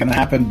knew that was going to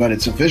happen, but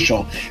it's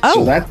official.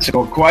 So that's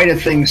quite a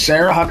thing.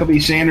 Sarah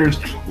Huckabee Sanders,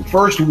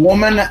 first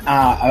woman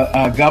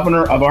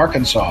governor of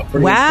Arkansas.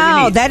 Pretty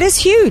that is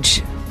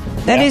huge.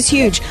 That is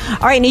huge.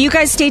 All right, now you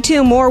guys stay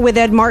tuned. More with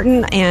Ed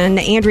Martin and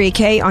Andrea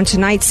Kaye on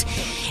tonight's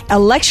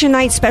election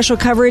night special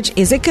coverage.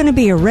 Is it going to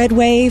be a red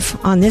wave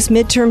on this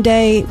midterm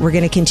day? We're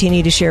going to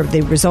continue to share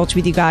the results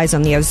with you guys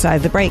on the other side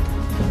of the break.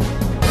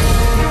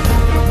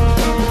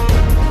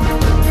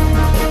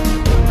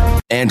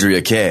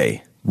 Andrea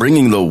Kaye,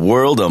 bringing the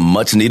world a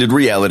much-needed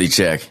reality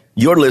check.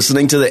 You're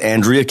listening to The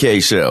Andrea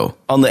Kaye Show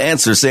on The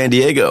Answer San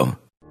Diego.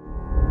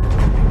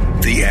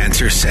 The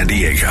Answer San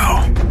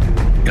Diego.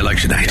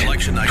 Election night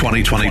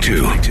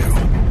 2022.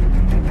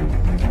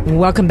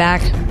 Welcome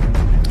back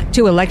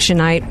to election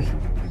night.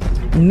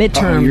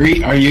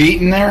 Midterm. Are you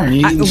eating there? Are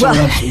you eating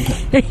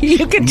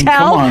you could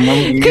tell. Come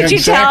on. Could you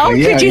tell?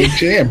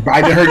 Yeah,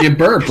 I heard you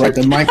burp right.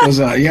 The mic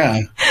was I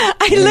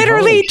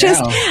literally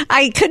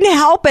I couldn't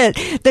help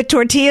it. The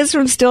tortillas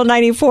from Still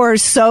 94 are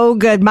so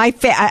good.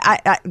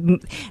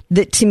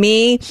 To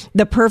me,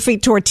 the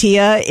perfect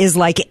tortilla is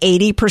like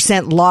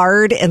 80%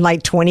 lard and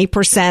like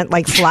 20%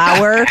 like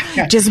flour,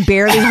 just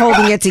barely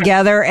holding it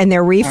together. And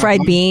their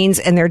refried beans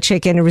and their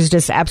chicken, it was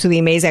just absolutely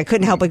amazing. I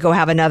couldn't help but go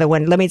have another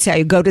one. Let me tell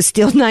you, go to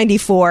Still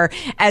 94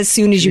 as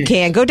soon as you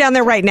can. Go down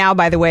there right now,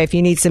 by the way, if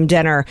you need some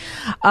dinner.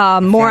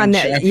 More on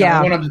that.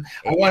 Yeah.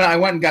 I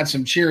went and got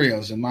some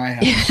Cheerios in my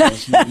house. So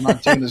it's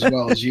not doing as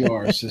well as you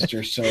are,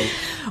 sister. So,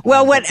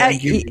 well,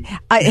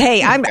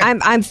 hey,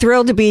 I'm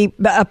thrilled to be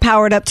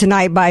powered up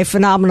tonight by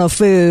phenomenal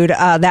food.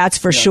 That's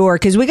for sure.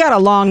 Because we got a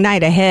long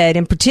night ahead,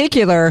 in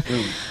particular.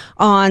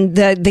 On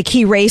the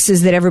key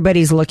races that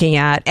everybody's looking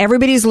at.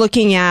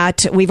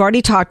 We've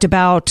already talked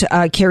about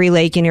Kari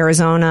Lake in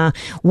Arizona.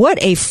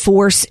 What a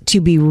force to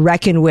be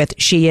reckoned with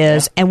she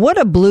is, and what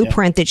a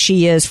blueprint that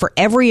she is for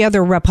every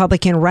other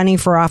Republican running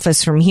for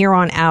office from here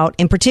on out,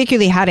 and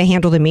particularly how to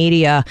handle the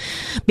media,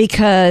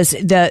 because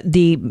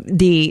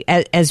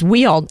as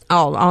we all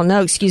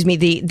know,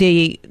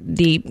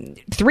 the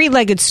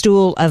three-legged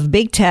stool of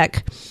big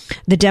tech,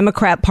 the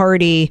Democrat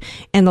Party,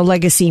 and the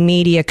legacy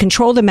media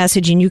control the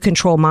message, and you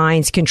control minds,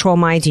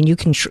 and you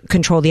can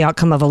control the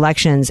outcome of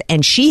elections.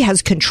 And she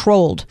has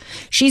controlled.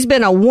 She's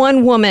been a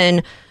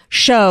one-woman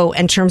show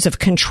in terms of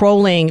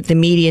controlling the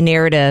media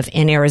narrative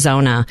in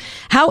Arizona.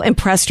 How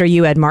impressed are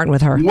you, Ed Martin,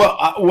 with her?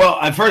 Well,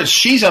 I've heard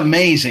she's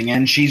amazing,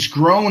 and she's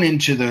grown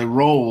into the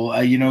role,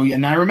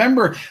 and I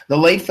remember the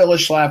late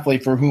Phyllis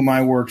Schlafly, for whom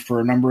I worked for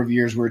a number of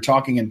years. We were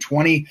talking in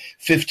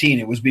 2015.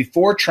 It was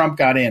before Trump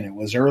got in. It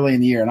was early in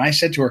the year. And I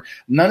said to her,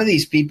 none of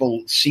these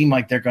people seem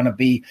like they're going to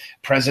be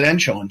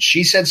presidential. And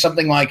she said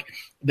something like,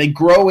 they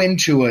grow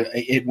into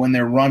it when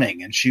they're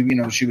running. And she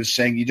was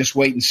saying, you just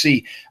wait and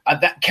see.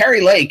 That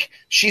Carrie Lake,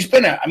 she's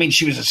been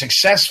she was a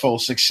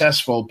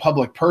successful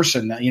public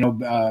person,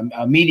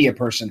 a media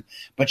person,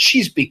 but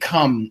she's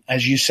become,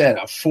 as you said,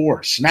 a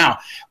force. Now,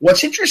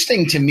 what's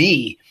interesting to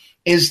me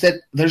is that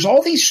there's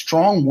all these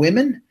strong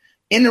women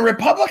in the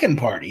Republican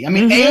Party. I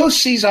mean,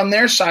 AOC's on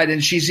their side,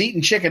 and she's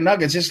eating chicken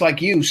nuggets. It's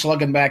like you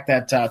slugging back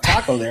that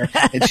taco there.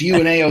 It's you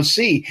and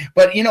AOC.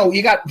 But,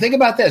 think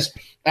about this.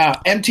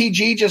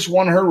 MTG just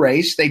won her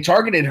race. They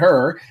targeted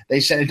her. They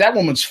said that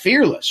woman's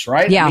fearless,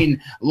 right? Yeah. I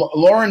mean,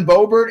 Lauren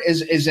Boebert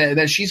is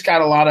that she's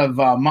got a lot of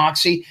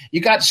moxie. You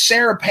got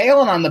Sarah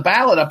Palin on the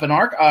ballot up in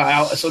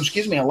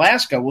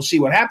Alaska. We'll see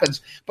what happens.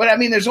 But I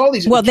mean, there's all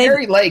these. Well,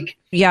 Carrie Lake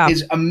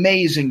is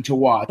amazing to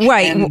watch,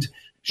 right? And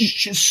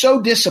she's so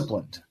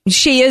disciplined.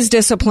 She is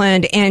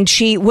disciplined, and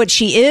she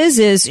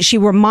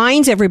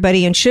reminds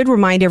everybody and should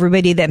remind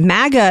everybody that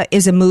MAGA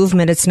is a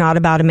movement. It's not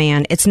about a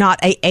man. It's not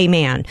a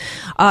man.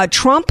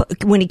 Trump,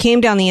 when he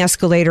came down the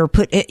escalator,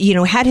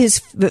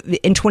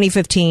 in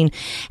 2015,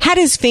 had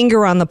his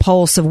finger on the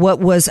pulse of what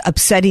was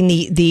upsetting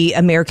the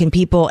American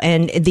people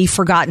and the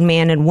forgotten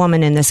man and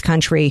woman in this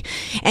country.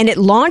 And it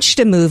launched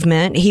a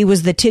movement. He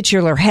was the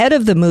titular head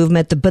of the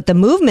movement, but the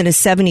movement is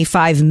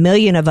 75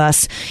 million of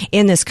us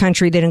in this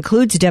country that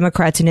includes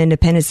Democrats and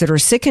independents that are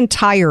sick and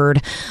tired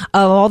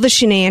of all the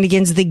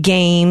shenanigans, the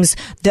games,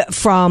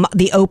 from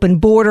the open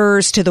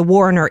borders to the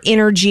war on our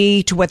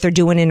energy to what they're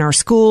doing in our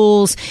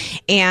schools.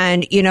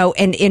 And,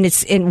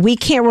 and we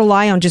can't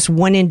rely on just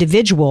one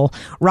individual,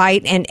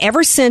 right? And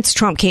ever since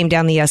Trump came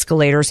down the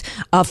escalators,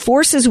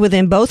 forces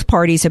within both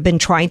parties have been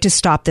trying to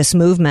stop this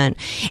movement.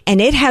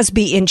 And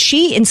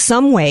she, in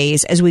some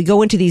ways, as we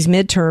go into these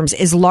midterms,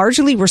 is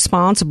largely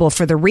responsible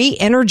for the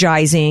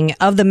re-energizing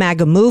of the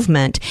MAGA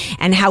movement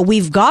and how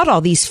we've got all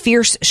these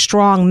fierce,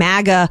 strong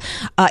MAGA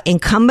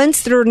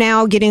incumbents that are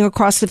now getting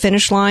across the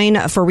finish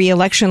line for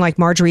re-election, like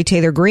Marjorie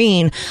Taylor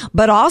Greene,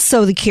 but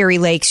also the Carrie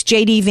Lakes,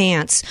 J.D.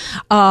 Vance,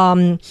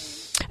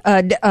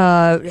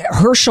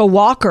 Herschel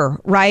Walker,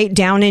 right,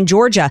 down in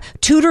Georgia,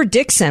 Tudor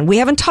Dixon. We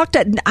haven't talked.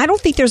 I don't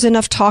think there's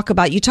enough talk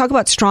about. You talk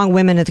about strong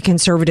women at the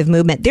conservative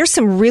movement. There's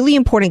some really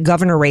important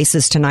governor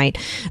races tonight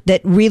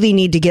that really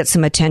need to get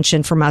some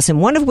attention from us, and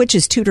one of which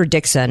is Tudor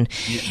Dixon.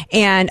 Yeah.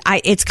 And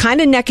it's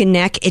kind of neck and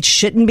neck. It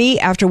shouldn't be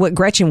after what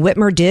Gretchen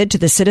Whitmer did to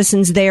the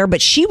citizens there,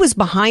 but she was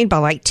behind by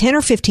like 10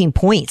 or 15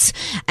 points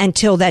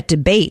until that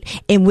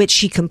debate in which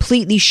she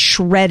completely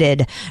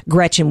shredded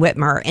Gretchen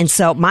Whitmer. And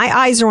so my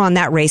eyes are on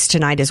that race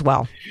tonight as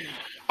well.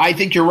 I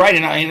think you're right,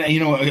 and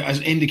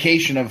an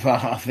indication of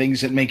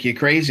things that make you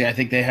crazy. I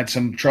think they had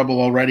some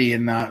trouble already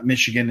in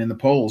Michigan in the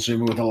polls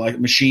with the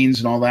machines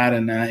and all that,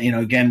 and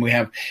again we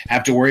have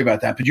to worry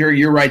about that. But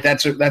you're right.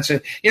 That's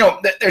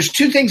there's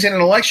two things in an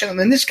election, and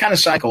in this kind of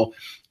cycle,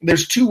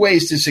 there's two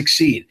ways to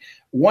succeed.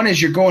 One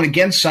is you're going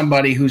against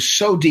somebody who's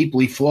so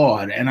deeply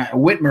flawed, and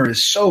Whitmer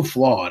is so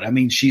flawed. I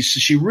mean,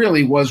 she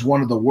really was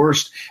one of the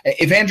worst.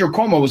 If Andrew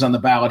Cuomo was on the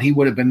ballot, he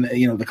would have been,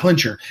 the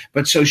clincher.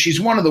 But so she's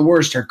one of the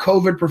worst. Her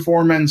COVID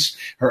performance,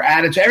 her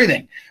attitude,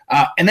 everything,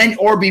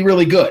 or be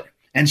really good.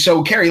 And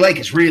so Carrie Lake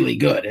is really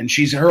good, and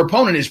her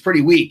opponent is pretty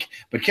weak,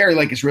 but Carrie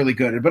Lake is really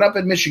good. But up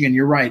in Michigan,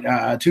 you're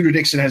right. Tudor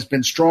Dixon has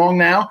been strong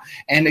now,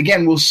 and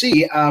again, we'll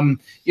see.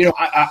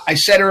 I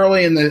said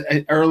early in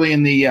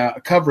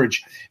the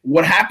coverage,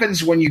 what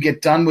happens when you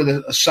get done with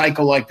a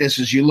cycle like this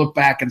is you look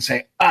back and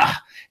say,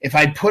 if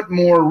I'd put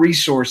more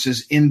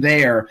resources in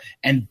there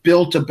and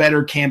built a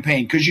better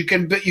campaign, because you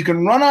can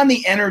run on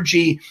the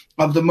energy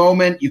of the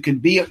moment, you can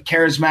be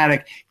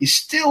charismatic. You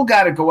still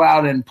got to go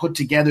out and put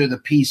together the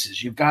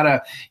pieces. You've got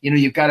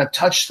to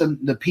touch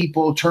the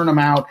people, turn them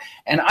out.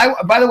 And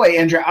by the way,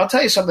 Andrea, I'll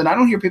tell you something I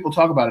don't hear people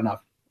talk about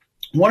enough.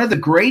 One of the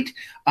great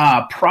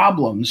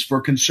problems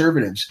for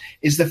conservatives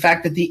is the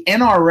fact that the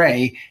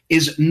NRA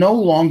is no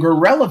longer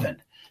relevant.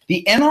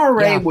 The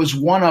NRA was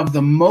one of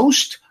the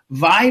most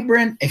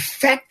vibrant,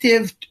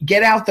 effective,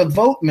 get out the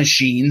vote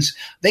machines.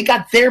 They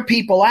got their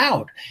people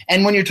out.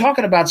 And when you're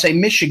talking about, say,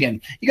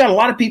 Michigan, you got a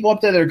lot of people up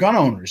there that are gun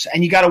owners,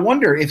 and you got to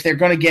wonder if they're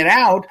going to get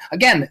out.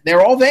 Again,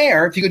 they're all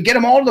there. If you could get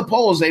them all to the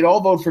polls, they'd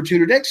all vote for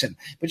Tudor Dixon.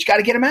 But you got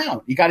to get them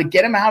out. You got to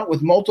get them out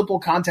with multiple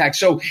contacts.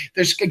 So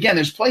there's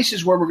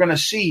places where we're going to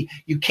see,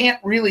 you can't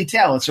really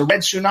tell. It's a red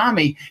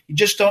tsunami. You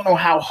just don't know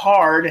how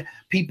hard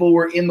people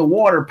were in the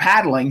water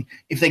paddling,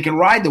 if they can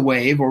ride the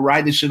wave or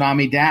ride the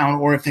tsunami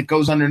down, or if it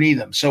goes underneath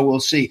them. So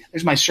we'll see.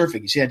 There's my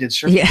surfing. You see, I did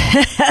surfing.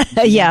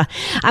 Yeah. Yeah.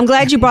 I'm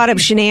glad you brought up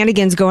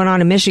shenanigans going on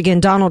in Michigan.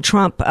 Donald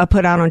Trump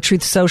put out on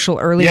Truth Social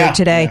earlier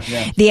today.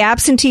 Yeah. The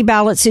absentee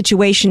ballot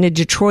situation in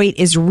Detroit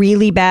is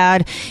really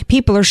bad.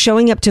 People are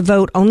showing up to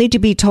vote only to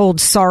be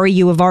told, sorry,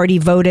 you have already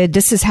voted.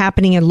 This is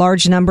happening in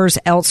large numbers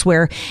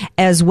elsewhere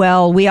as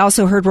well. We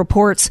also heard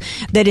reports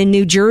that in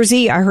New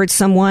Jersey, I heard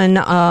someone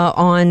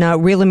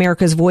on Real America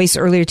America's Voice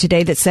earlier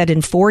today that said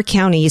in 4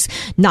 counties,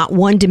 not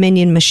one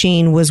Dominion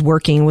machine was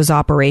working, was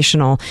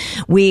operational.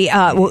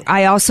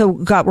 I also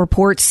got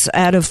reports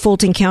out of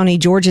Fulton County,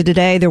 Georgia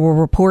today. There were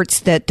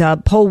reports that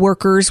poll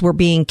workers were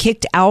being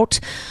kicked out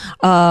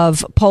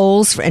of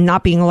polls and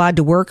not being allowed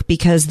to work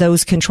because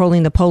those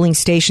controlling the polling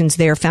stations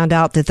there found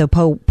out that the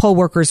poll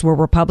workers were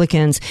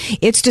Republicans.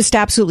 It's just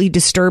absolutely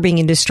disturbing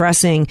and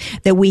distressing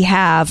that we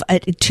have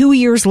 2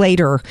 years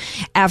later,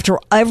 after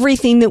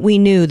everything that we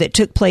knew that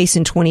took place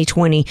in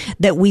 2020,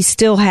 that we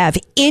still have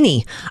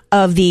any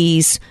of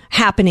these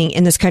happening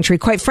in this country.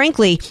 Quite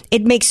frankly,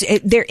 it makes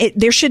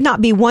there should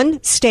not be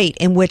one state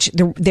in which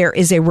there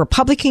is a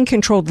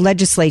Republican-controlled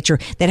legislature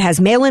that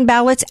has mail-in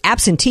ballots,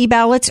 absentee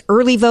ballots,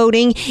 early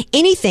voting,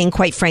 anything,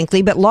 quite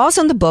frankly, but laws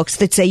on the books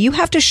that say you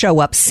have to show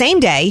up same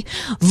day,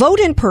 vote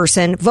in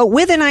person, vote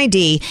with an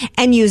ID,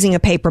 and using a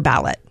paper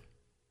ballot.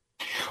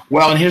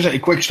 Well, and here's a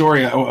quick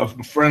story. A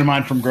friend of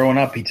mine from growing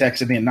up, he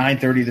texted me at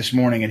 9:30 this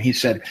morning, and he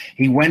said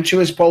he went to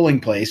his polling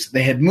place.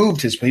 They had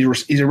moved his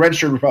place. He's a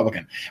registered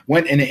Republican.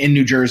 Went in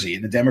New Jersey,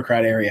 in the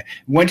Democrat area.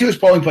 Went to his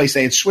polling place.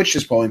 They had switched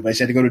his polling place.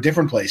 They had to go to a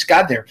different place.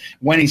 Got there.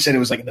 When he said it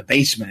was like in the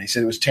basement. He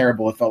said it was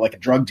terrible. It felt like a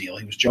drug deal.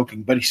 He was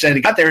joking. But he said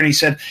he got there, and he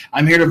said,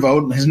 I'm here to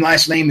vote. His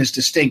last name is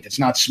distinct. It's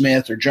not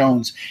Smith or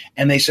Jones.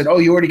 And they said, oh,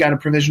 you already got a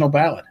provisional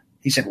ballot.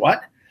 He said,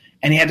 what?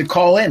 And he had to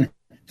call in.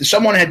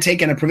 Someone had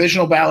taken a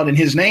provisional ballot in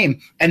his name,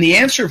 and the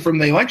answer from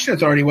the election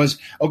authority was,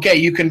 okay,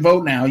 you can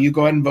vote now. You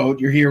go ahead and vote.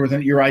 You're here with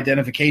your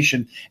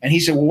identification. And he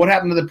said, well, what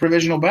happened to the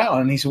provisional ballot?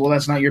 And he said, well,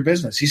 that's not your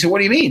business. He said, what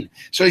do you mean?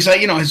 So he's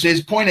like,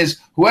 his point is,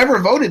 whoever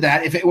voted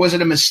that, if it was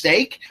it a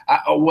mistake,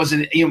 was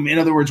it, in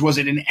other words, was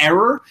it an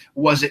error?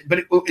 Was it, but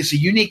it's a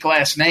unique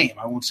last name.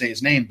 I won't say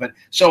his name, but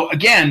so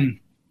again,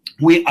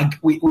 we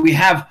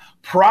have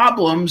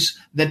problems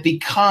that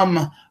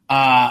become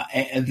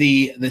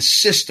the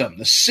system.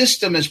 The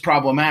system is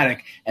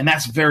problematic, and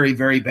that's very,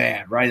 very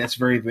bad, right? That's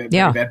very, very,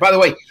 very bad. By the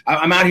way,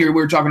 I'm out here.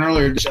 We were talking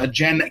earlier.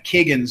 Jen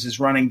Kiggins is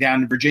running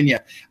down in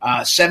Virginia,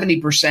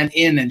 70%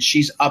 in, and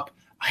she's up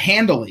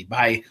handily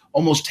by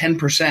almost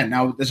 10%.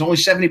 Now there's only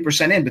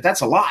 70% in, but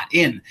that's a lot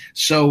in.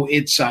 So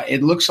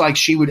it looks like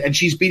she would, and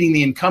she's beating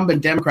the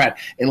incumbent Democrat,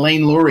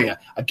 Elaine Luria.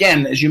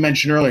 Again, as you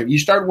mentioned earlier, you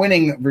start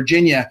winning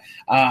Virginia,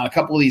 a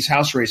couple of these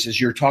House races,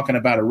 you're talking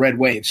about a red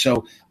wave.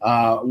 So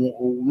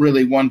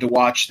really one to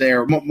watch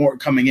there, more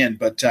coming in,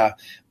 but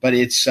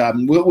it's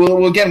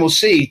we'll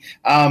see.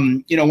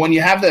 When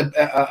you have the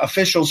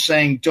officials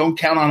saying don't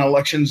count on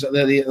elections,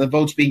 the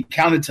votes being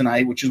counted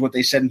tonight, which is what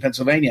they said in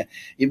Pennsylvania,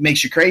 it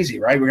makes you crazy,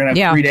 right? We're going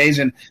to have 3 days.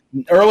 And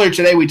earlier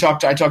today, I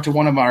talked to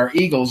one of our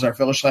Eagles, our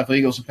Phyllis Schlafly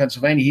Eagles in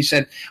Pennsylvania. He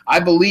said, I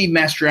believe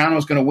Mastriano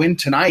is going to win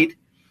tonight.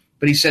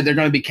 But he said they're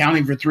going to be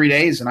counting for 3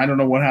 days, and I don't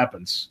know what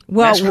happens.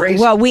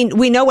 Well,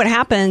 we know what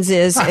happens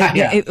is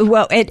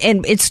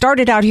it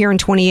started out here in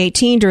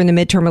 2018 during the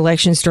midterm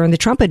elections during the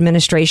Trump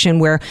administration,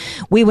 where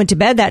we went to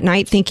bed that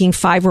night thinking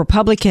 5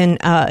 Republican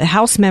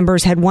House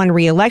members had won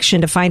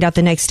re-election, to find out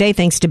the next day,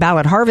 thanks to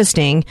ballot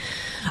harvesting,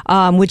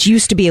 which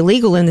used to be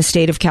illegal in the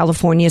state of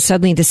California.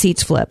 Suddenly the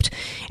seats flipped,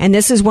 and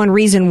this is one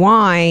reason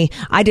why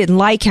I didn't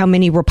like how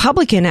many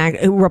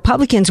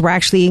Republicans were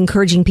actually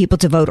encouraging people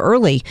to vote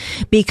early,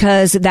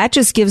 because that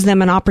just gives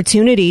them an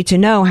opportunity to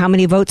know how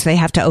many votes they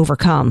have to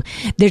overcome.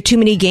 There are too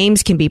many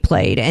games can be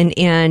played,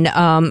 and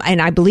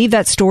I believe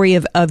that story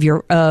of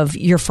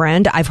your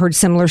friend. I've heard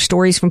similar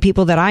stories from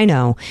people that I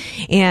know,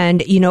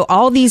 and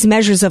all these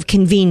measures of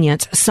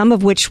convenience, some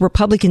of which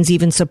Republicans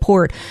even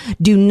support,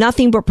 do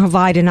nothing but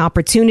provide an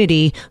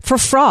opportunity for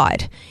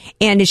fraud,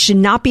 and it should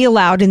not be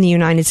allowed in the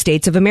United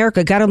States of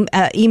America. Got an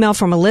email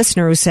from a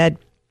listener who said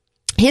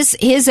his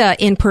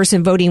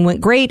in-person voting went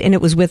great, and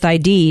it was with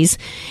IDs.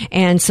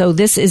 And so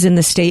this is in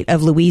the state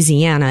of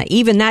Louisiana.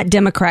 Even that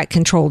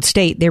Democrat-controlled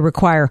state, they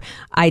require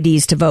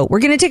IDs to vote. We're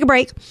going to take a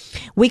break.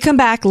 We come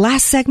back.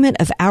 Last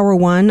segment of Hour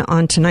 1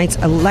 on tonight's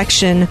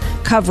election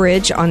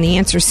coverage on The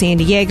Answer San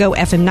Diego,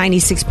 FM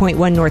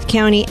 96.1 North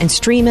County, and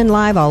streaming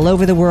live all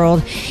over the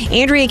world.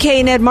 Andrea Kaye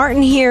and Ed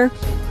Martin here.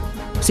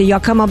 So y'all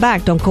come on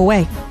back. Don't go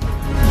away.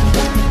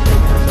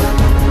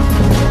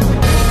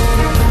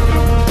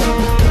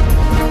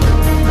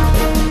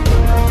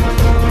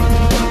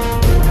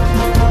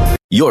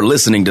 You're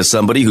listening to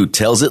somebody who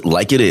tells it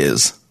like it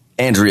is.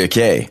 Andrea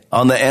Kaye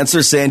on The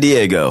Answer San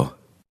Diego.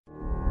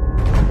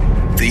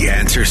 The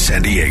Answer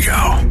San Diego.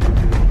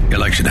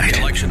 Election night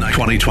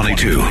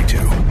 2022.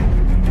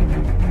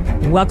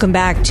 Welcome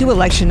back to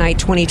Election Night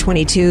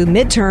 2022.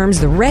 Midterms,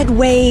 the red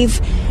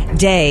wave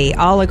day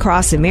all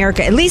across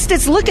America. At least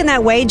it's looking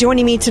that way.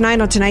 Joining me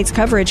tonight on tonight's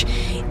coverage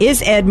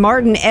is Ed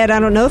Martin. Ed, I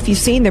don't know if you've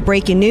seen the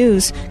breaking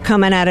news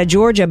coming out of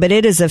Georgia, but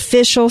it is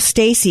official.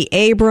 Stacey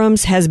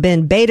Abrams has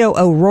been Beto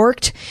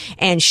O'Rourked,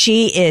 and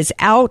she is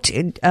out.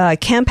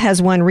 Kemp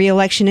has won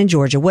re-election in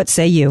Georgia. What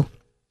say you?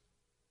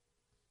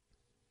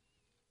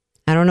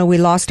 I don't know. We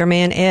lost our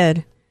man,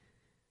 Ed.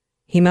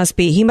 He must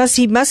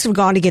have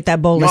gone to get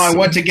that bowl. No, I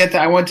went to get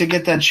that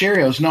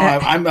Cheerios. No,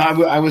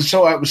 I was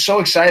so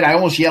excited. I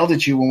almost yelled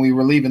at you when we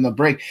were leaving the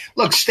break.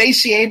 Look,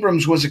 Stacey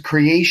Abrams was a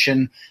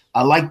creation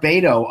like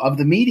Beto of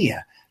the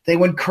media. they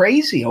went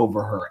crazy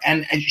over her.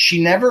 And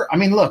she never, I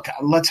mean, look,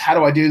 how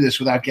do I do this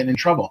without getting in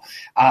trouble?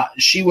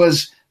 She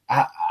was,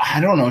 I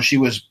don't know, she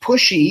was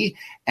pushy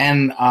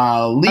and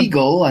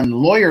legal and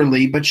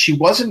lawyerly, but she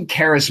wasn't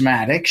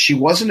charismatic. She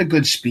wasn't a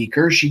good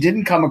speaker. She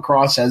didn't come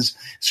across as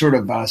sort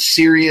of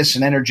serious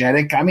and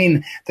energetic. I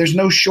mean, there's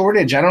no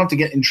shortage. I don't have to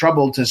get in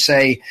trouble to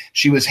say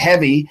she was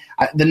heavy.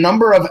 The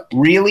number of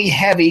really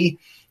heavy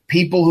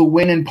people who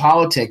win in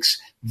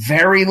politics,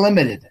 very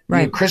limited. Right.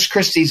 You know, Chris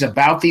Christie's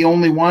about the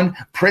only one.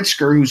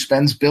 Pritzker, who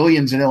spends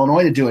billions in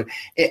Illinois to do it.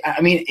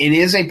 It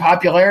is a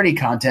popularity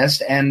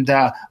contest, and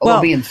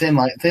although being thin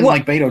like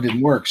Beto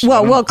didn't work. So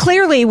well,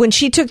 clearly when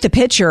she took the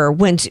picture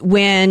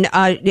when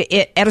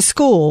at a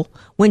school,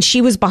 when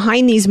she was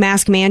behind these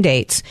mask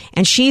mandates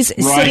and she's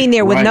sitting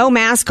there with no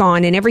mask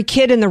on and every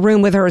kid in the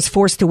room with her is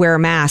forced to wear a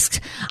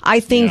mask. I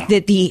think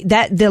that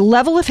the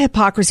level of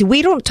hypocrisy,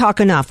 we don't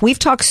talk enough. We've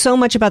talked so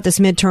much about this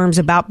midterms,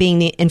 about being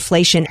the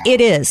inflation. It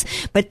is.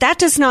 But that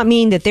does not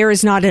mean that there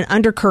is not an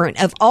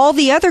undercurrent of all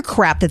the other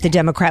crap that the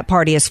Democrat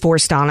Party has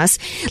forced on us,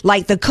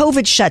 like the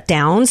COVID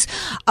shutdowns,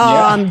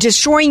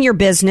 destroying your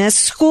business,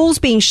 schools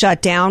being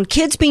shut down,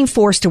 kids being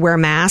forced to wear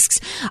masks,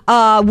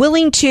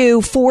 willing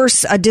to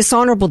force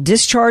dishonorable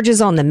discharges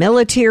on the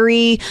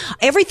military,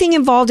 everything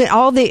involved in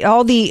all the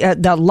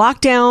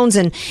lockdowns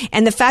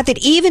and the fact that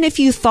even if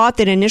you thought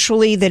that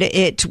initially that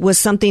it was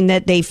something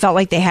that they felt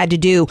like they had to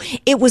do,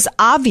 it was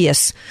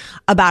obvious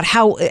about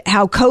how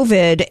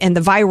COVID and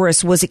the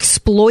virus was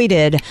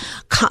exploited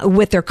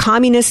with their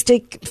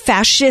communistic,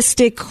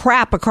 fascistic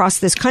crap across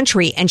this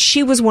country, and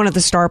she was one of the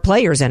star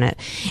players in it.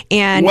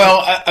 And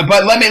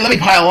but let me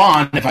pile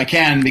on if I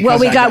can. Because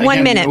we got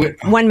 1 minute.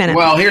 1 minute.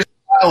 Well, here's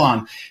pile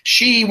on.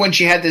 When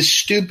she had this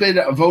stupid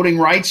voting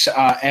rights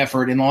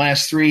effort in the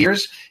last 3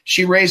 years,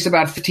 she raised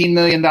about $15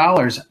 million.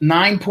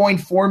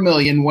 $9.4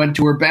 million went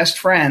to her best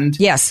friend,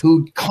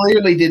 who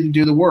clearly didn't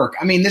do the work.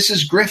 I mean, this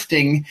is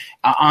grifting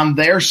on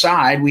their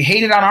side. We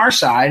hate it on our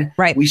side.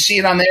 Right. We see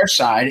it on their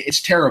side. It's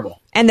terrible.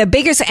 And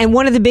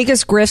one of the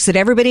biggest grifts that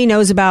everybody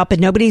knows about, but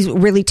nobody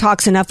really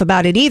talks enough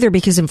about it either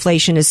because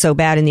inflation is so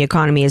bad and the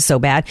economy is so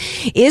bad,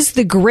 is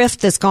the grift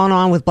that's gone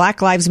on with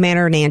Black Lives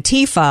Matter and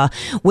Antifa,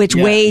 which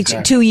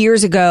waged 2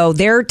 years ago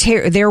their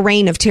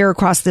reign of terror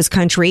across this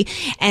country.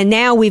 And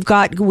now we've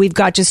got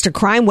just a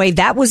crime wave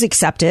that was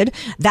accepted.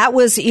 That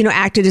was,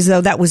 acted as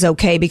though that was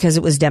okay because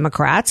it was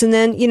Democrats. And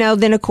then,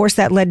 then of course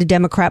that led to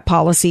Democrat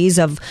policies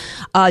of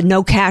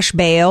no cash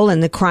bail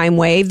and the crime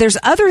wave. There's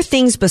other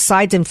things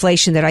besides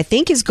inflation that I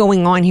think is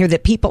going on here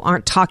that people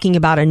aren't talking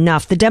about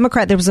enough. There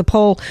was a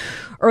poll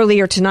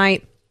earlier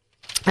tonight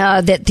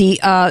that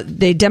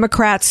the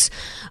Democrats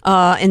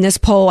in this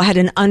poll had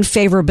an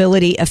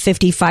unfavorability of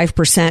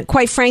 55%.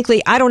 Quite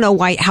frankly, I don't know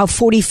how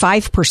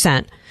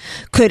 45%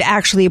 could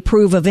actually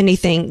approve of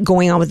anything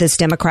going on with this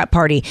Democrat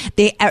Party.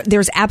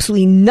 There's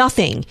absolutely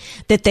nothing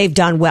that they've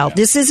done well. Yeah.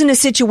 This isn't a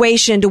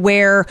situation to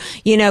where,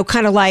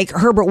 kind of like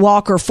Herbert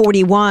Walker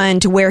 41,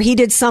 to where he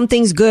did some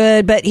things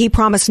good, but he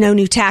promised no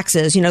new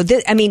taxes.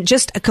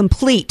 Just a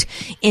complete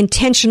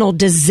intentional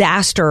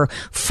disaster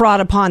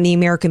fraud upon the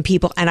American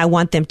people, and I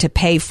want them to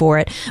pay for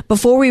it.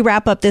 Before we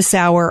wrap up this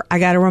hour, I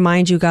got to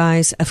remind you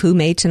guys of who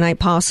made tonight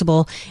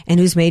possible and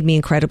who's made me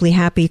incredibly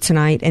happy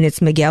tonight, and it's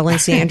Miguel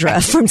and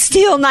Sandra from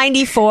Steel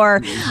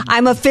 94.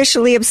 I'm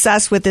officially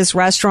obsessed with this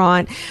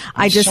restaurant.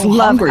 I just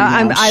love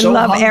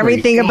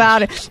everything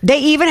about it. They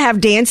even have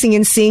dancing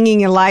and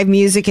singing and live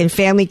music and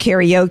family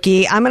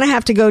karaoke. I'm going to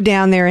have to go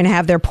down there and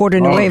have their Porto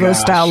Nuevo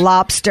style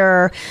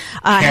lobster.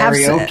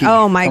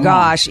 Oh my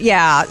gosh.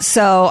 Yeah.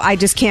 So I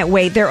just can't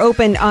wait. They're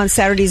open on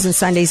Saturdays and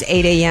Sundays,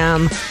 8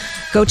 a.m.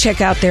 Go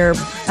check out their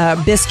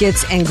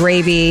biscuits and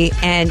gravy.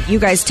 And you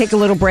guys take a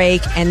little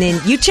break. And then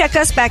you check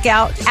us back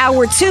out.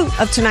 Hour 2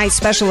 of tonight's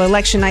special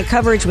election night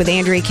coverage with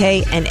Andrea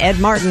Kaye and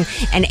Ed Martin.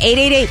 And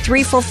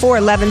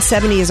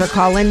 888-344-1170 is our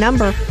call-in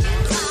number.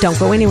 Don't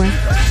go anywhere.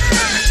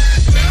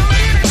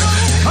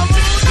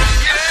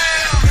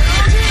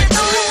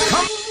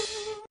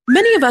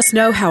 Many of us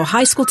know how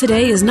high school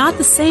today is not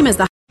the same as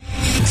the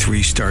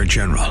 3-star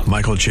General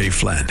Michael J.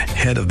 Flynn,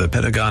 head of the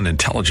Pentagon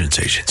Intelligence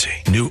Agency,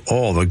 knew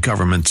all the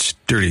government's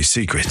dirty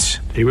secrets.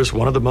 He was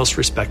one of the most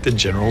respected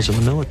generals in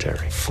the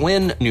military.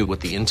 Flynn knew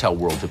what the intel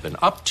world had been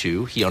up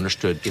to. He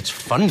understood its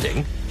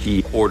funding.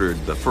 He ordered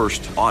the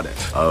first audit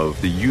of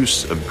the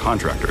use of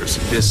contractors.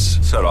 This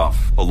set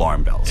off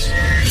alarm bells.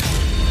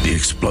 The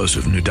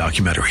explosive new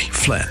documentary,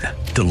 Flynn,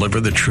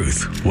 Deliver the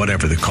Truth,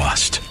 Whatever the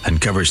Cost,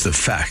 uncovers the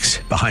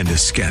facts behind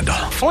this scandal.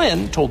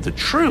 Flynn told the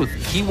truth.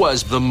 He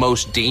was the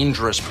most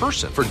dangerous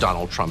person for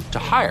Donald Trump to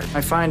hire. I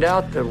find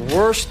out the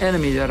worst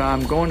enemy that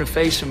I'm going to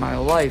face in my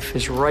life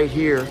is right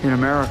here in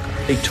America.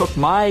 They took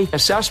my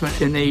assessment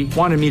and they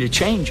wanted me to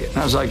change it. And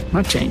I was like, I'm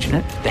not changing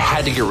it. They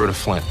had to get rid of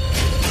Flynn.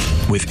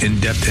 With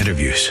in-depth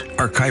interviews,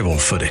 archival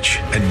footage,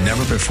 and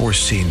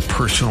never-before-seen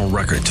personal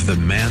records of the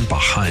man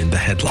behind the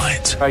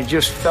headlines. I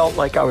just felt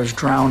like I was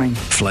drowning.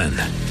 Flynn,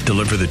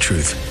 Deliver the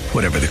Truth,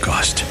 Whatever the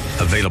Cost.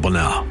 Available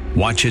now.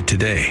 Watch it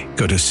today.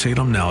 Go to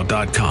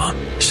salemnow.com.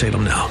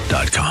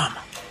 salemnow.com.